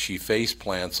excited she face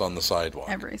plants on the sidewalk.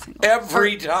 Every single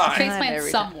Every Or time. Face plant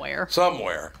somewhere.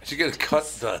 Somewhere. She gets cut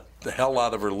the hell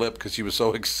out of her lip because she was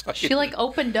so excited. She like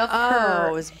opened up her.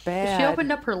 it was bad. She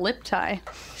opened up her lip tie.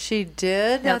 She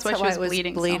did. That's why how she was I was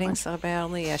bleeding so bleeding much. so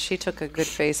badly. Yeah, she took a good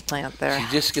face plant there. She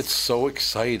just gets so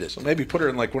excited. So maybe put her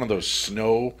in like one of those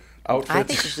snow outfits I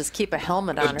think you should just keep a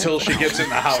helmet on her until she gets in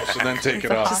the house and then take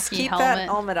it off. Just keep that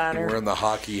helmet on her. Wearing the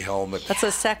hockey helmet. That's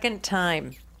the second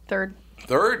time. Third.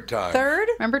 Third time. Third?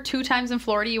 Remember 2 times in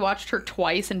Florida you watched her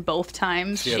twice and both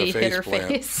times She she, had a hit her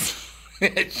face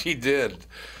face. She did.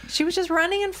 She was just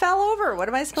running and fell over. What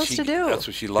am I supposed to do? That's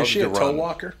what she loves Is she to a toe run.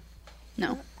 walker?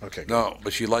 No. Okay. No,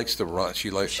 but she likes to run. She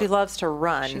loves to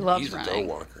run. She loves He's running. a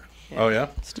toe walker. Oh yeah.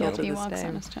 Still he walks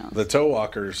on his toes. The toe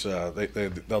walkers,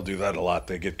 they'll do that a lot.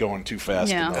 They get going too fast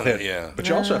Yeah. and they'll hit. Yeah. But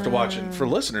you also have to watch it. For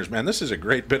listeners, man, this is a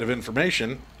great bit of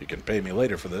information. You can pay me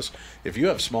later for this. If you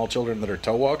have small children that are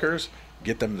toe walkers,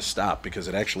 get them to stop because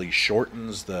it actually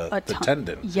shortens the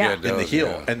tendon in the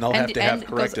heel, and they'll have to have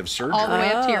corrective surgery. All the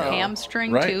way up to your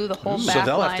hamstring, too, the whole back So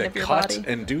they'll have line to of your cut body.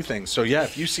 and do things. So yeah,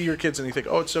 if you see your kids and you think,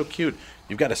 oh, it's so cute,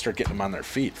 you've got to start getting them on their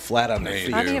feet, flat on their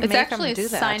feet. It's actually a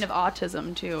sign of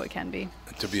autism, too. It can be.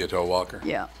 To be a toe walker?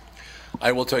 Yeah.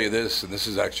 I will tell you this, and this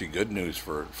is actually good news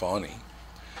for Fawny,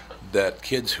 that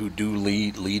kids who do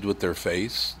lead with their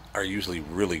face are usually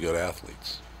really good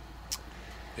athletes.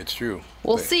 It's true.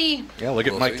 We'll see. Yeah, look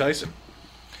at Mike Tyson.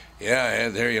 Yeah,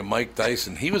 and there you Mike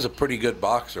Tyson. He was a pretty good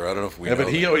boxer. I don't know if we know but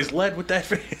he that. always led with that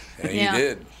face. And he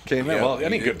did. Came in. Yeah, Well, he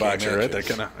any did. good Came boxer, at right? you. That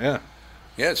kind of, yeah.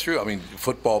 Yeah, it's true. I mean,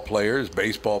 football players,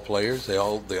 baseball players, they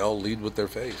all lead with their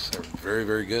face. They're very,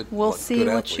 very good. We'll Good see what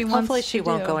athletes. she wants Hopefully she to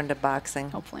won't do. go into boxing.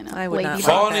 Hopefully not. I would not like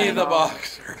Fawny that the at all.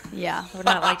 boxer. Yeah. I would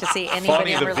not like to see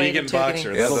anybody Fawny the related vegan to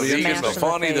boxer. Yeah, That'll the be vegan, smashed the in the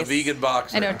Fawny the face. vegan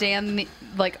boxer. I know Dan,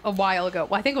 like a while ago,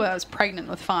 I think when I was pregnant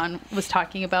with Fawn, was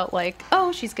talking about like,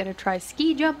 oh, she's going to try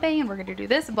ski jumping and we're going to do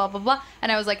this and blah, blah, blah.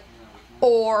 And I was like,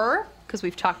 or, because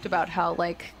we've talked about how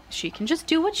like she can just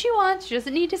do what she wants. She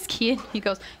doesn't need to ski. And he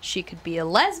goes, she could be a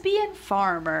lesbian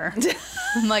farmer.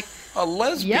 I'm like, a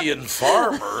lesbian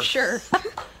farmer? Sure.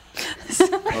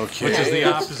 Okay. Which is the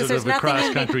opposite there's of a nothing in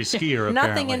cross-country between- skier,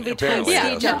 nothing in apparently. between Apparently,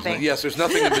 ski yes. jumping. Yes, there's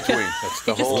nothing in between. That's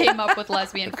the He whole. just came up with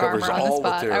lesbian It covers farmer on the all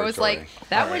the spot. I was like,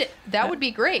 territory. that would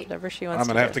be great. Whatever she I'm wants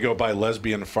going to to have do. to go buy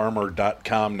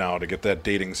lesbianfarmer.com now to get that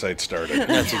dating site started.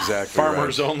 That's exactly right.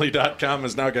 Farmersonly.com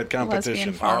has now got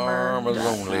competition. Lesbian farmer.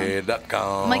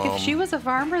 Farmersonly.com. I'm like, if she was a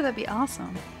farmer, that'd be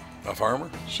awesome. a farmer?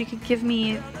 She could give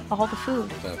me all the food.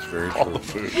 That's very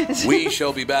true. We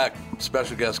shall be back.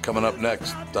 Special guest coming up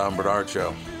next. Tom Bernard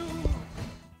Show.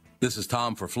 This is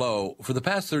Tom for Flow. For the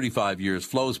past 35 years,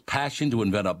 Flow's passion to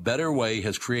invent a better way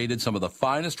has created some of the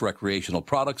finest recreational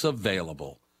products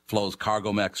available. Flow's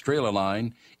Cargo Max trailer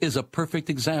line is a perfect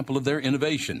example of their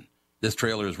innovation. This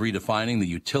trailer is redefining the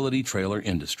utility trailer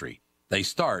industry. They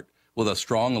start with a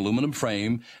strong aluminum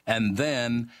frame and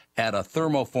then add a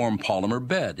thermoform polymer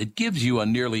bed. It gives you a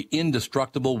nearly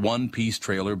indestructible one-piece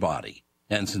trailer body.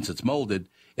 And since it's molded,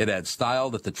 it adds style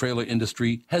that the trailer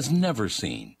industry has never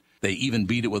seen. They even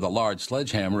beat it with a large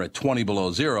sledgehammer at 20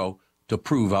 below zero to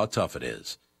prove how tough it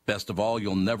is. Best of all,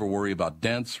 you'll never worry about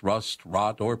dents, rust,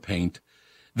 rot, or paint.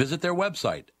 Visit their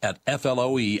website at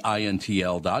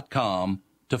floeintl.com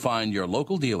to find your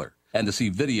local dealer and to see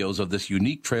videos of this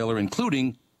unique trailer,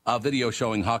 including a video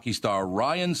showing hockey star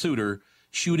Ryan Suter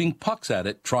shooting pucks at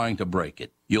it, trying to break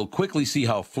it. You'll quickly see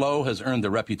how Flow has earned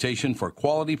the reputation for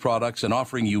quality products and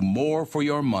offering you more for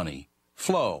your money.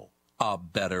 Flow, a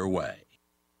better way.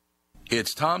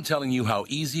 It's Tom telling you how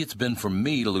easy it's been for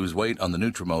me to lose weight on the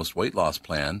Nutrimost weight loss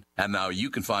plan. And now you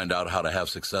can find out how to have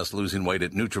success losing weight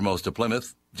at Nutrimost of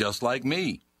Plymouth, just like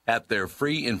me, at their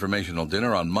free informational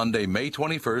dinner on Monday, May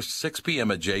 21st, 6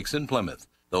 p.m. at Jake's in Plymouth.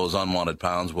 Those unwanted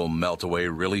pounds will melt away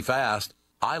really fast.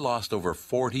 I lost over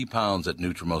 40 pounds at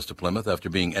Nutrimost of Plymouth after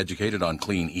being educated on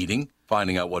clean eating,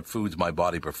 finding out what foods my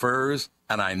body prefers,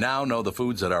 and I now know the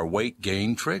foods that are weight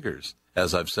gain triggers.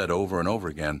 As I've said over and over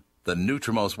again, the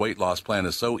Nutrimost weight loss plan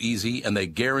is so easy, and they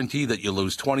guarantee that you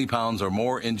lose 20 pounds or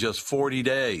more in just 40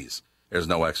 days. There's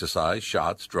no exercise,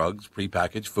 shots, drugs,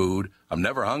 prepackaged food. I'm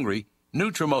never hungry.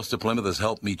 Nutrimost of Plymouth has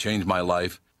helped me change my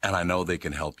life, and I know they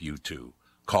can help you too.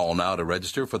 Call now to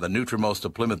register for the Nutrimost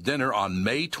of Plymouth dinner on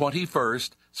May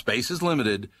 21st. Space is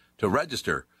limited. To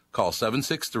register, call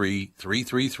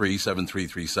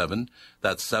 763-333-7337.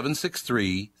 That's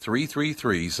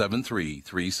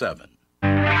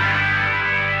 763-333-7337.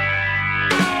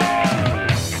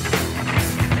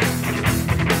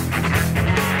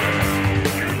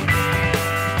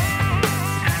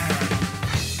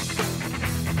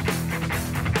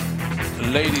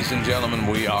 Ladies and gentlemen,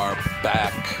 we are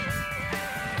back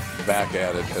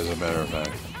at it, as a matter of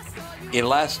fact.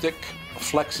 Elastic,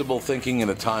 flexible thinking in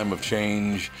a time of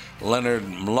change. Leonard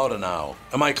Mlodinow.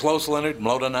 Am I close, Leonard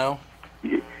Mlodinow?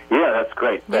 Yeah, that's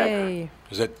great. Thanks.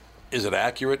 Is it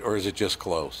accurate or is it just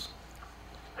close?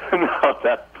 No,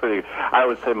 that's pretty. I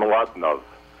would say Molotnov.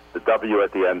 The W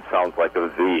at the end sounds like a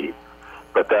V,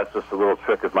 but that's just a little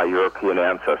trick of my European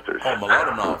ancestors. Oh,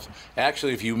 Mlodinov.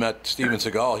 Actually, if you met Steven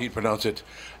Seagal, he'd pronounce it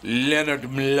Leonard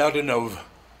Mlodinov.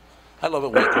 I love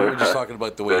it. We were just talking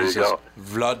about the way he says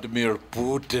Vladimir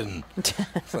Putin.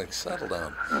 It's like, settle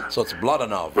down. So it's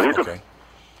Mlodinov. Okay.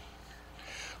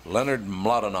 Leonard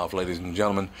Mlodinov, ladies and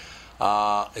gentlemen.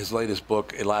 His latest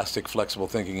book, Elastic Flexible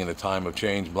Thinking in a Time of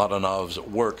Change, Mladenov's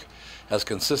work has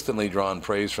consistently drawn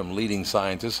praise from leading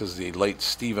scientists. As the late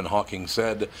Stephen Hawking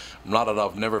said,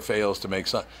 Mladenov never fails to make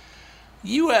science.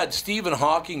 You had Stephen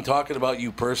Hawking talking about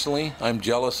you personally? I'm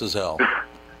jealous as hell.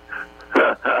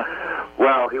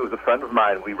 Well, he was a friend of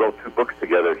mine. We wrote 2 books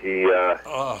together. He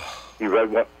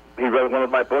read one of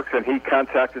my books, and he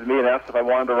contacted me and asked if I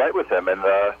wanted to write with him. And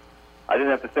I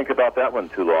didn't have to think about that one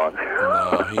too long.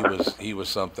 No, he was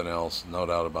something else, no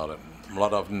doubt about it.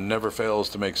 Mladenov never fails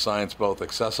to make science both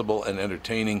accessible and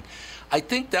entertaining. I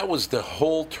think that was the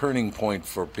whole turning point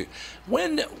for people.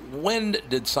 When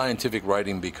did scientific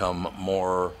writing become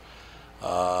more,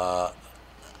 I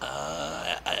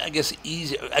guess,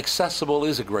 easy? Accessible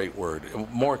is a great word.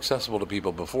 More accessible to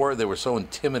people. Before, they were so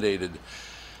intimidated.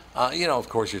 Of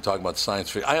course, you're talking about science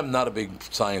fiction. I am not a big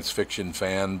science fiction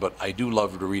fan, but I do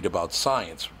love to read about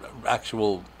science,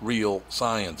 actual, real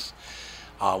science.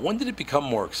 When did it become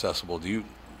more accessible? Do you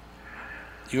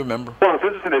remember? Well, it's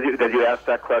interesting that you asked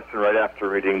that question right after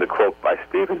reading the quote by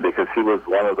Stephen, because he was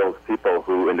one of those people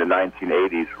who, in the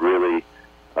 1980s, really,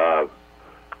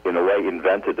 in a way,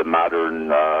 invented the modern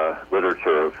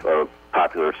literature of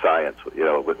popular science.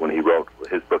 When he wrote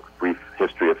his book, Brief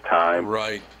History of Time.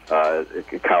 Right.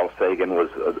 Carl Sagan was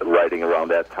writing around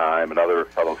that time. Another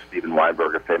fellow, Steven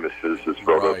Weinberg, a famous physicist,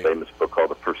 wrote a famous book called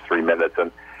The First 3 Minutes.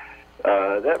 And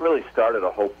that really started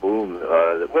a whole boom.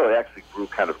 Well, it actually grew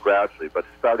kind of gradually, but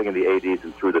starting in the 80s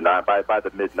and through by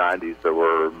the mid-90s, there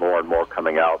were more and more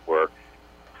coming out where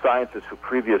scientists who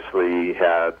previously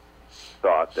had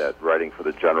thought that writing for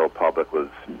the general public was,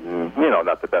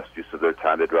 not the best use of their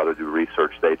time. They'd rather do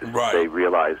research. They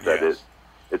realized that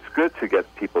it's good to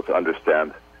get people to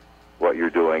understand what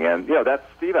you're doing. And, that's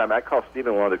Stephen. I call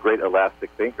Stephen one of the great elastic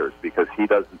thinkers, because he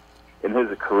doesn't, in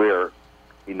his career,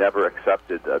 he never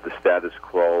accepted the status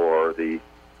quo or the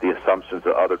assumptions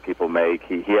that other people make.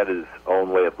 He had his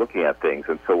own way of looking at things.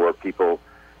 And so where people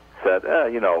said,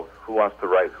 who wants to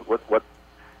write,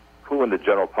 who in the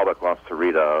general public wants to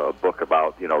read a book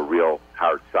about, real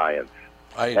hard science?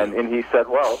 And he said,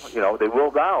 well, they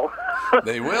will now.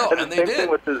 They will, and the same thing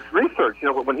with his research.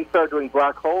 When he started doing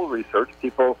black hole research,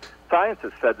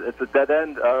 scientists said it's a dead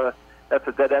end. That's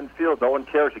a dead end field. No one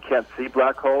cares. You can't see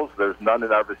black holes. There's none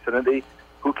in our vicinity.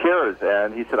 Who cares?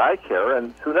 And he said, I care,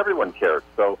 and soon everyone cares.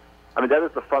 So, that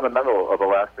is the fundamental of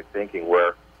elastic thinking,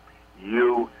 where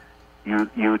you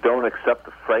don't accept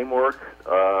the framework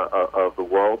of the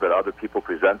world that other people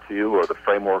present to you, or the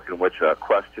framework in which a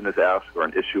question is asked or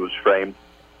an issue is framed,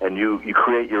 and you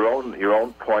create your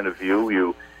own point of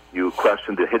view. You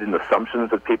question the hidden assumptions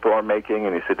that people are making,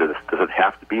 and you say, does it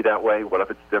have to be that way? What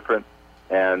if it's different?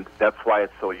 And that's why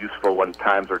it's so useful when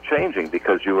times are changing,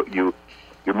 because you're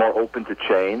more open to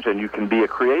change, and you can be a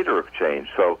creator of change.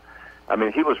 So,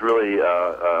 he was really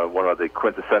one of the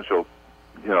quintessential,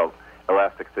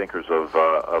 elastic thinkers of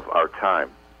our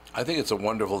time. I think it's a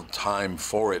wonderful time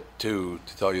for it, too,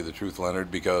 to tell you the truth,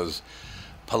 Leonard, because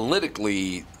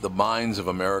politically the minds of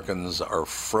Americans are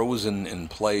frozen in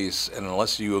place, and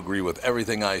unless you agree with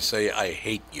everything I say, I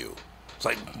hate you. It's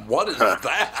like, what is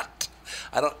that?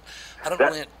 I don't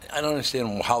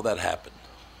understand how that happened.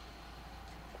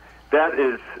 That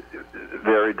is a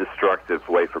very destructive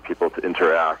way for people to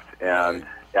interact, and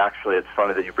actually it's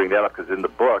funny that you bring that up, because in the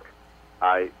book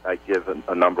I give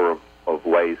a number of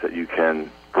ways that you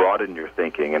can broaden your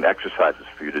thinking and exercises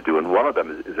for you to do, and one of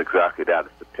them is exactly that.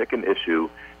 It's to pick an issue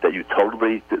that you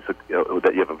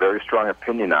that you have a very strong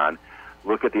opinion on.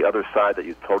 Look at the other side that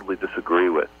you totally disagree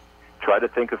with. Try to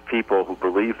think of people who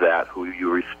believe that, who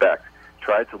you respect.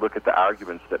 Try to look at the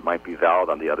arguments that might be valid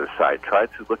on the other side. Try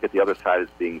to look at the other side as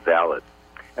being valid.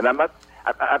 And I'm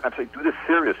saying do this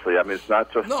seriously. It's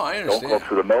not just don't go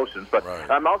through the motions. But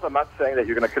I'm not saying that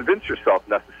you're going to convince yourself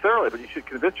necessarily, but you should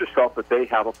convince yourself that they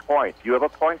have a point. You have a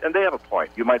point, and they have a point.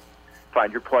 You might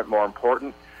find your point more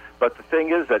important. But the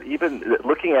thing is that even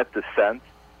looking at dissent,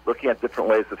 looking at different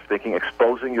ways of thinking,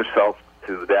 exposing yourself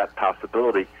to that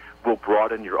possibility will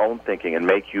broaden your own thinking and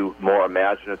make you more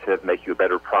imaginative, make you a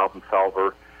better problem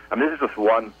solver. This is just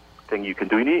one thing you can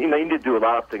do. You need to do a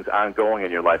lot of things ongoing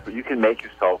in your life, but you can make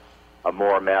yourself a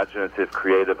more imaginative,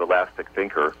 creative, elastic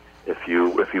thinker if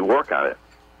you work on it.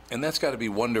 And that's got to be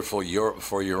wonderful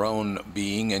for your own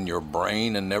being and your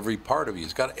brain and every part of you.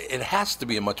 It has to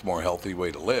be a much more healthy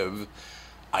way to live,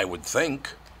 I would think.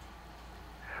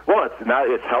 Well,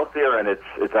 it's healthier, and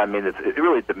it's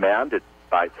really demanded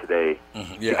by today.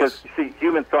 Mm-hmm. Yes. Because, you see,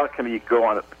 human thought can be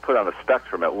put on a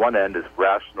spectrum. At one end is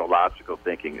rational, logical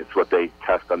thinking. It's what they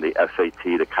test on the SAT,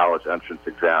 the college entrance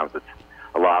exams.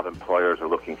 A lot of employers are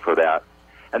looking for that.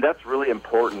 And that's really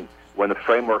important when the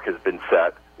framework has been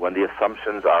set, when the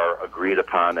assumptions are agreed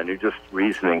upon, and you're just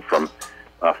reasoning from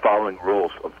following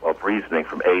rules of reasoning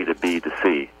from A to B to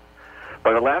C.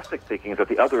 But elastic thinking is at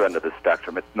the other end of the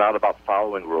spectrum. It's not about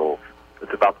following rules.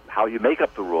 It's about how you make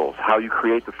up the rules, how you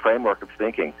create the framework of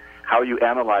thinking, how you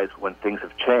analyze when things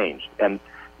have changed. And,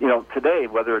 you know, today,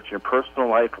 whether it's your personal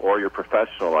life or your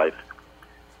professional life,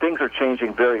 things are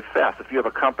changing very fast. If you have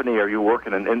a company or you work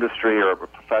in an industry or a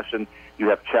profession, you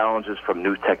have challenges from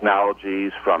new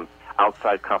technologies, from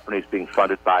outside companies being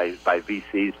funded by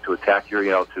VCs to attack your,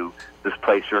 you know, to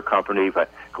displace your company, by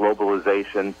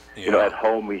globalization. Yeah. You know, at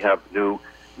home we have new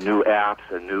apps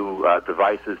and new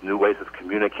devices, new ways of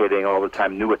communicating all the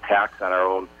time, new attacks on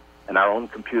our own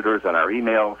computers and our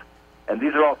emails. And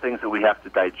these are all things that we have to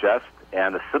digest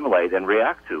and assimilate and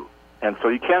react to. And so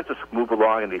you can't just move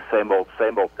along in the same old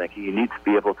thinking. You need to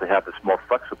be able to have this more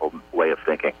flexible way of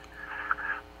thinking.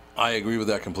 I agree with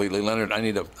that completely. Leonard, I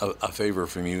need a favor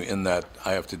from you in that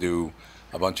I have to do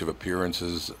a bunch of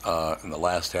appearances in the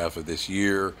last half of this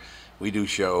year. We do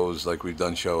shows, like we've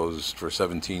done shows for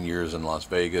 17 years in Las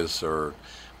Vegas, or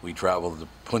we traveled to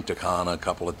Punta Cana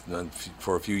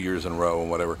for a few years in a row and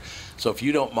whatever. So if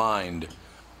you don't mind,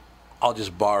 I'll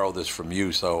just borrow this from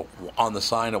you. So on the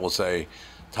sign it will say,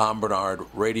 Tom Barnard,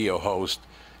 radio host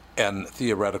and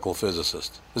theoretical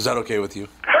physicist. Is that okay with you?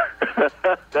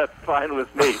 That's fine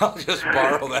with me. I'll just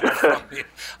borrow that from you.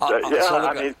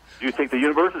 I mean, do you think the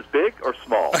universe is big or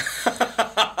small? Answer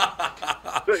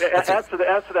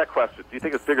that question. Do you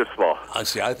think it's big or small? I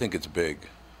think it's big.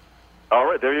 All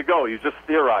right, there you go. You just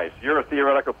theorized. You're a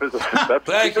theoretical physicist. That's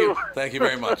Thank you. Thank you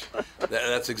very much.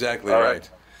 That's exactly right.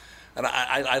 And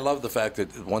I love the fact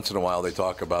that once in a while they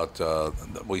talk about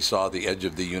we saw the edge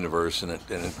of the universe and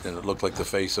it looked like the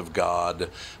face of God.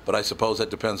 But I suppose that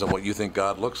depends on what you think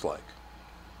God looks like.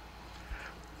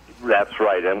 That's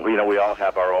right, and we all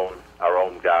have our own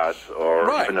gods, or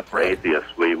even if we're atheists,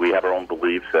 we have our own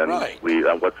beliefs and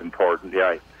what's important.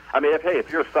 Yeah, I mean,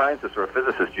 if you're a scientist or a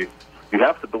physicist, you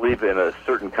have to believe in a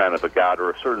certain kind of a god or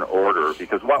a certain order,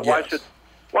 because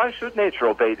why should nature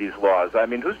obey these laws? I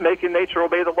mean, who's making nature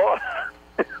obey the laws?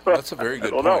 That's a very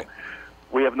good point. No.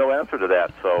 We have no answer to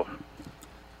that. So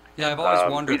yeah, I've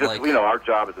always wondered. Our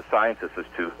job as a scientist is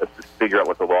to figure out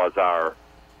what the laws are.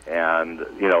 And,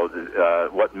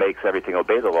 what makes everything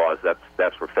obey the laws,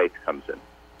 that's where faith comes in.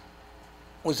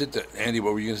 Was it, Andy,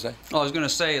 what were you going to say? Oh, I was going to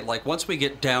say, once we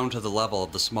get down to the level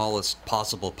of the smallest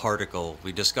possible particle,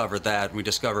 we discover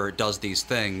it does these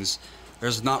things,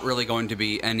 there's not really going to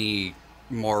be any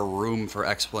more room for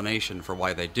explanation for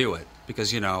why they do it.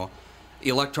 Because,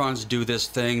 electrons do this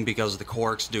thing because the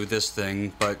quarks do this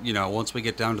thing, but, once we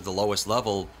get down to the lowest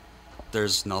level,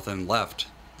 there's nothing left.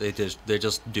 They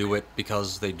just do it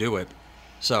because they do it.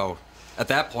 So at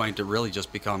that point, it really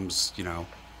just becomes,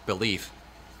 belief.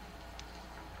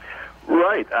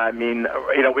 Right. I mean,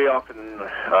 we often,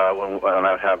 when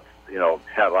I have,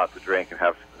 had lots to drink and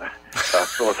have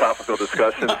philosophical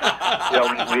discussions,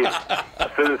 we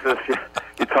physicists,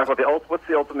 you talk about what's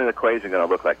the ultimate equation going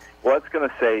to look like? Well, it's going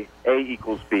to say A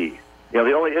equals B. The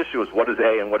only issue is what is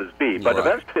A and what is B. But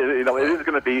eventually, it is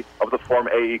going to be of the form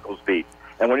A equals B.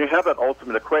 And when you have that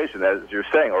ultimate equation, as you're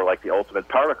saying, or like the ultimate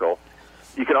particle,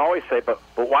 you can always say, but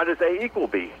why does A equal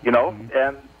B? Mm-hmm.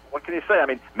 And what can you say? I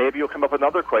mean, maybe you'll come up with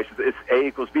another equation. It's A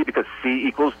equals B because C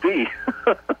equals D.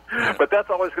 But that's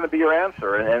always going to be your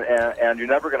answer, and you're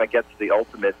never going to get to the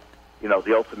ultimate,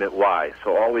 the ultimate why.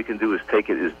 So all we can do is take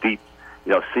it as deep,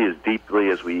 see as deeply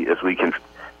as we can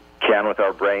with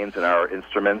our brains and our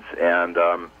instruments,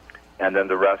 and then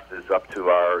the rest is up to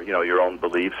our, your own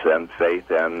beliefs and faith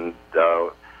and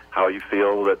how you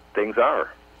feel that things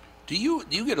are. Do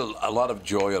you get a lot of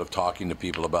joy out of talking to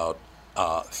people about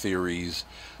theories,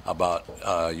 about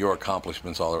your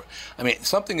accomplishments? I mean,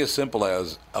 something as simple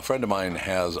as a friend of mine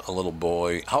has a little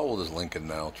boy. How old is Lincoln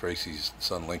now? Tracy's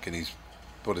son Lincoln. He's,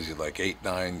 what is he, like 8,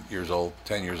 9 years old,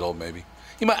 10 years old maybe?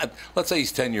 He might, let's say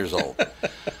he's 10 years old.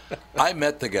 I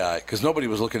met the guy because nobody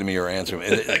was looking at me or answering me.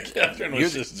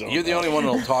 You're the only one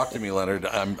that'll talk to me, Leonard.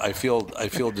 I feel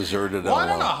deserted. Well, I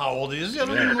don't know how old he is. I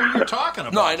don't even know what you're talking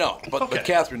about. No, I know, but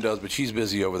Catherine does. But she's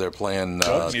busy over there playing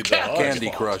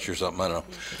Candy Crush or something. I don't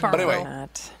know. But anyway,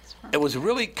 it was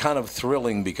really kind of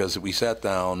thrilling because we sat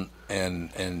down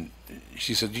and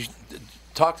she said,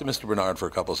 "Talk to Mr. Barnard for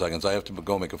a couple of seconds. I have to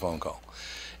go make a phone call."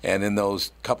 And in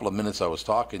those couple of minutes I was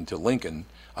talking to Lincoln,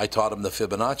 I taught him the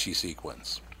Fibonacci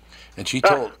sequence. And she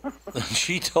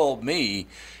told me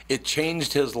it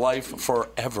changed his life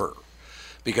forever,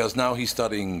 because now he's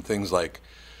studying things like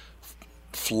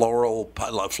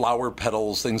flower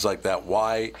petals, things like that.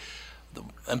 Why?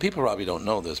 And people probably don't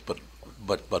know this, but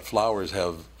but flowers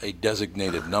have a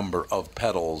designated number of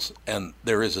petals, and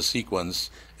there is a sequence,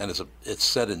 and it's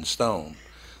set in stone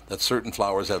that certain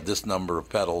flowers have this number of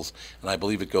petals, and I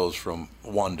believe it goes from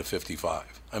 1 to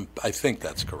 55. I think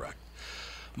that's correct.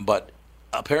 But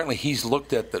apparently he's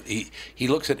looked at he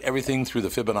looks at everything through the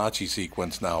Fibonacci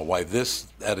sequence now. Why this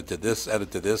added to this,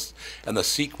 and the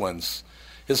sequence.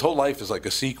 His whole life is like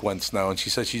a sequence now, and she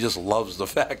says she just loves the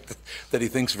fact that he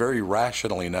thinks very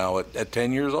rationally now at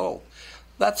 10 years old.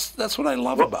 That's what I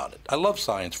love about it. I love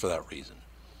science for that reason.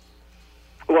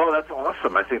 Well, that's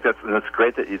awesome. I think that's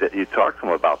great that you talked to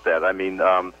him about that. I mean,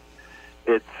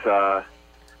 it's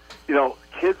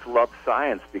kids love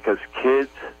science because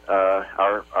kids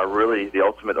are really the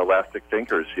ultimate elastic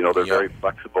thinkers. They're very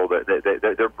flexible.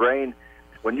 Their brain,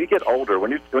 when you get older,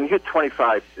 when you hit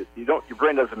 25, your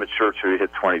brain doesn't mature till you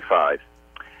hit 25.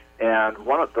 And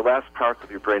one of the last parts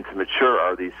of your brain to mature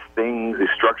are these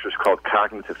structures called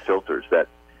cognitive filters that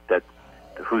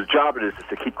whose job it is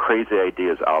to keep crazy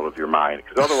ideas out of your mind,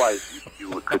 because otherwise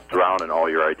you could drown in all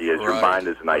your ideas. Right. Your mind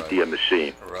is an idea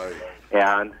machine. Right.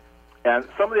 And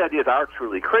some of the ideas are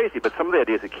truly crazy, but some of the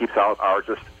ideas it keeps out are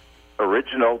just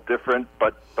original, different,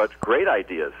 but great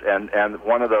ideas. And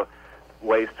one of the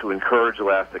ways to encourage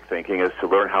elastic thinking is to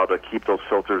learn how to keep those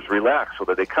filters relaxed so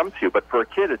that they come to you. But for a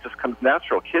kid, it just comes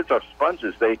natural. Kids are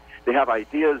sponges. They have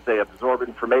ideas. They absorb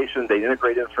information. They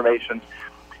integrate information,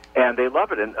 and they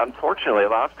love it. And unfortunately, a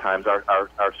lot of times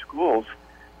our schools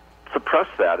suppress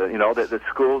that. And, the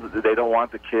schools, they don't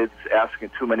want the kids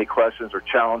asking too many questions or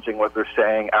challenging what they're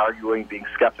saying, arguing, being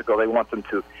skeptical. They want them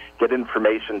to get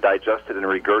information, digest it, and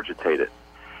regurgitate it.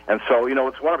 And so,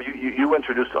 it's one of you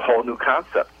introduced a whole new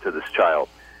concept to this child,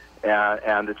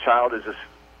 and the child is just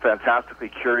fantastically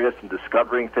curious and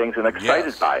discovering things and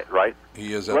excited by it, right?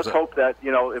 He is. Let's hope that,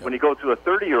 when you go to a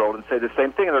 30-year-old and say the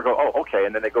same thing, and they'll go, oh, okay,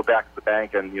 and then they go back to the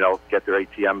bank and, get their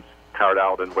ATM card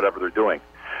out and whatever they're doing.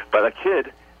 But a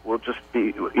kid will just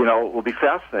be, will be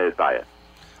fascinated by it.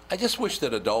 I just wish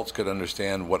that adults could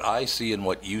understand what I see and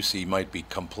what you see might be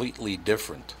completely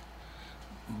different.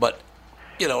 But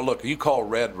look, you call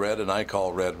red red and I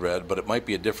call red red, but it might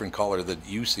be a different color that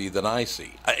you see than I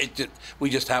see.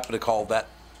 We just happen to call that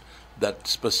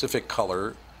specific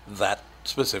color that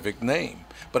specific name,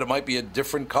 but it might be a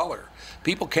different color.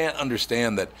 People can't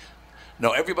understand that.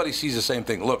 No, everybody sees the same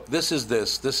thing. Look, this is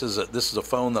a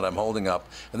phone that I'm holding up,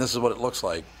 and this is what it looks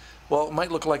like. Well, it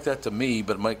might look like that to me,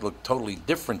 but it might look totally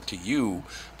different to you.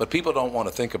 But people don't want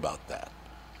to think about that.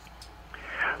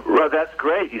 Well, that's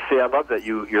great. You see, I love that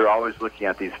you're always looking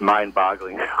at these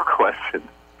mind-boggling questions,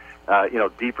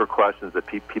 deeper questions that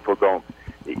people don't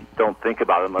think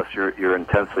about unless you're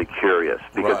intensely curious,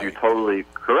 because right. You're totally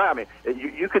correct. I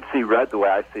mean, you could see red the way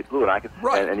I see blue, and I could,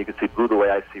 right. and you could see blue the way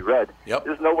I see red. Yep.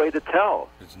 There's no way to tell.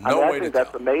 There's no way to tell.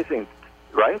 That's amazing,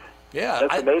 right? Yeah,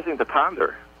 that's amazing to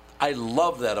ponder. I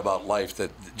love that about life,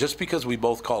 that just because we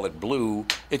both call it blue,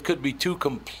 it could be two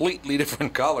completely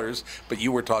different colors, but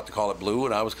you were taught to call it blue,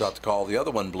 and I was taught to call the other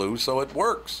one blue, so it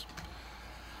works.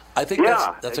 I think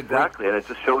that's exactly, and it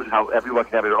just shows how everyone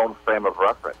can have their own frame of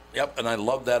reference. Yep, and I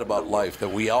love that about life, that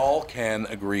we all can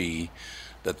agree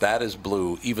that is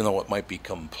blue, even though it might be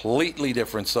completely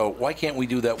different. So why can't we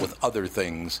do that with other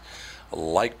things,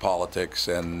 like politics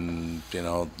and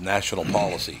national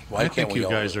policy? Why can't we? You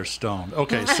guys are stoned.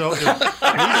 Okay, so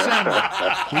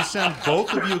we send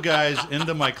both of you guys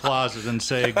into my closet and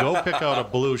say, go pick out a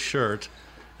blue shirt,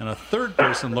 and a third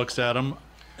person looks at them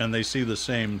and they see the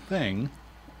same thing.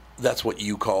 That's what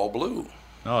you call blue.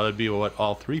 No, that'd be what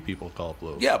all three people call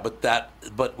blue. Yeah,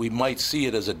 but we might see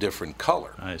it as a different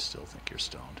color. I still think you're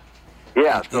stoned.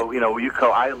 Yeah, so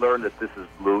I learned that this is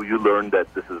blue. You learned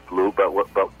that this is blue,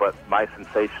 but my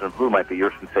sensation of blue might be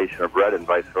your sensation of red, and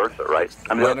vice versa, right?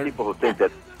 I mean, there are people who think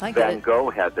that Van Gogh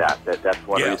had that's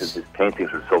one of the reasons his paintings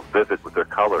are so vivid with their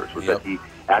colors, was that he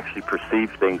actually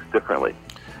perceived things differently.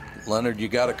 Leonard, you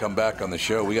got to come back on the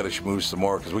show. We got to schmooze some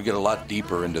more because we get a lot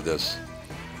deeper into this.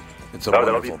 It's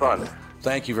that'll be fun.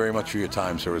 Thank you very much for your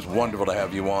time, sir. It was wonderful to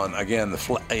have you on. Again,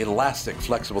 the elastic,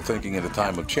 flexible thinking in a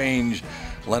time of change,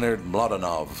 Leonard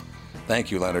Mladenov.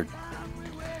 Thank you, Leonard.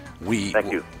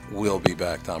 Thank you. We'll be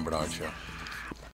back, Tom Bernard Show.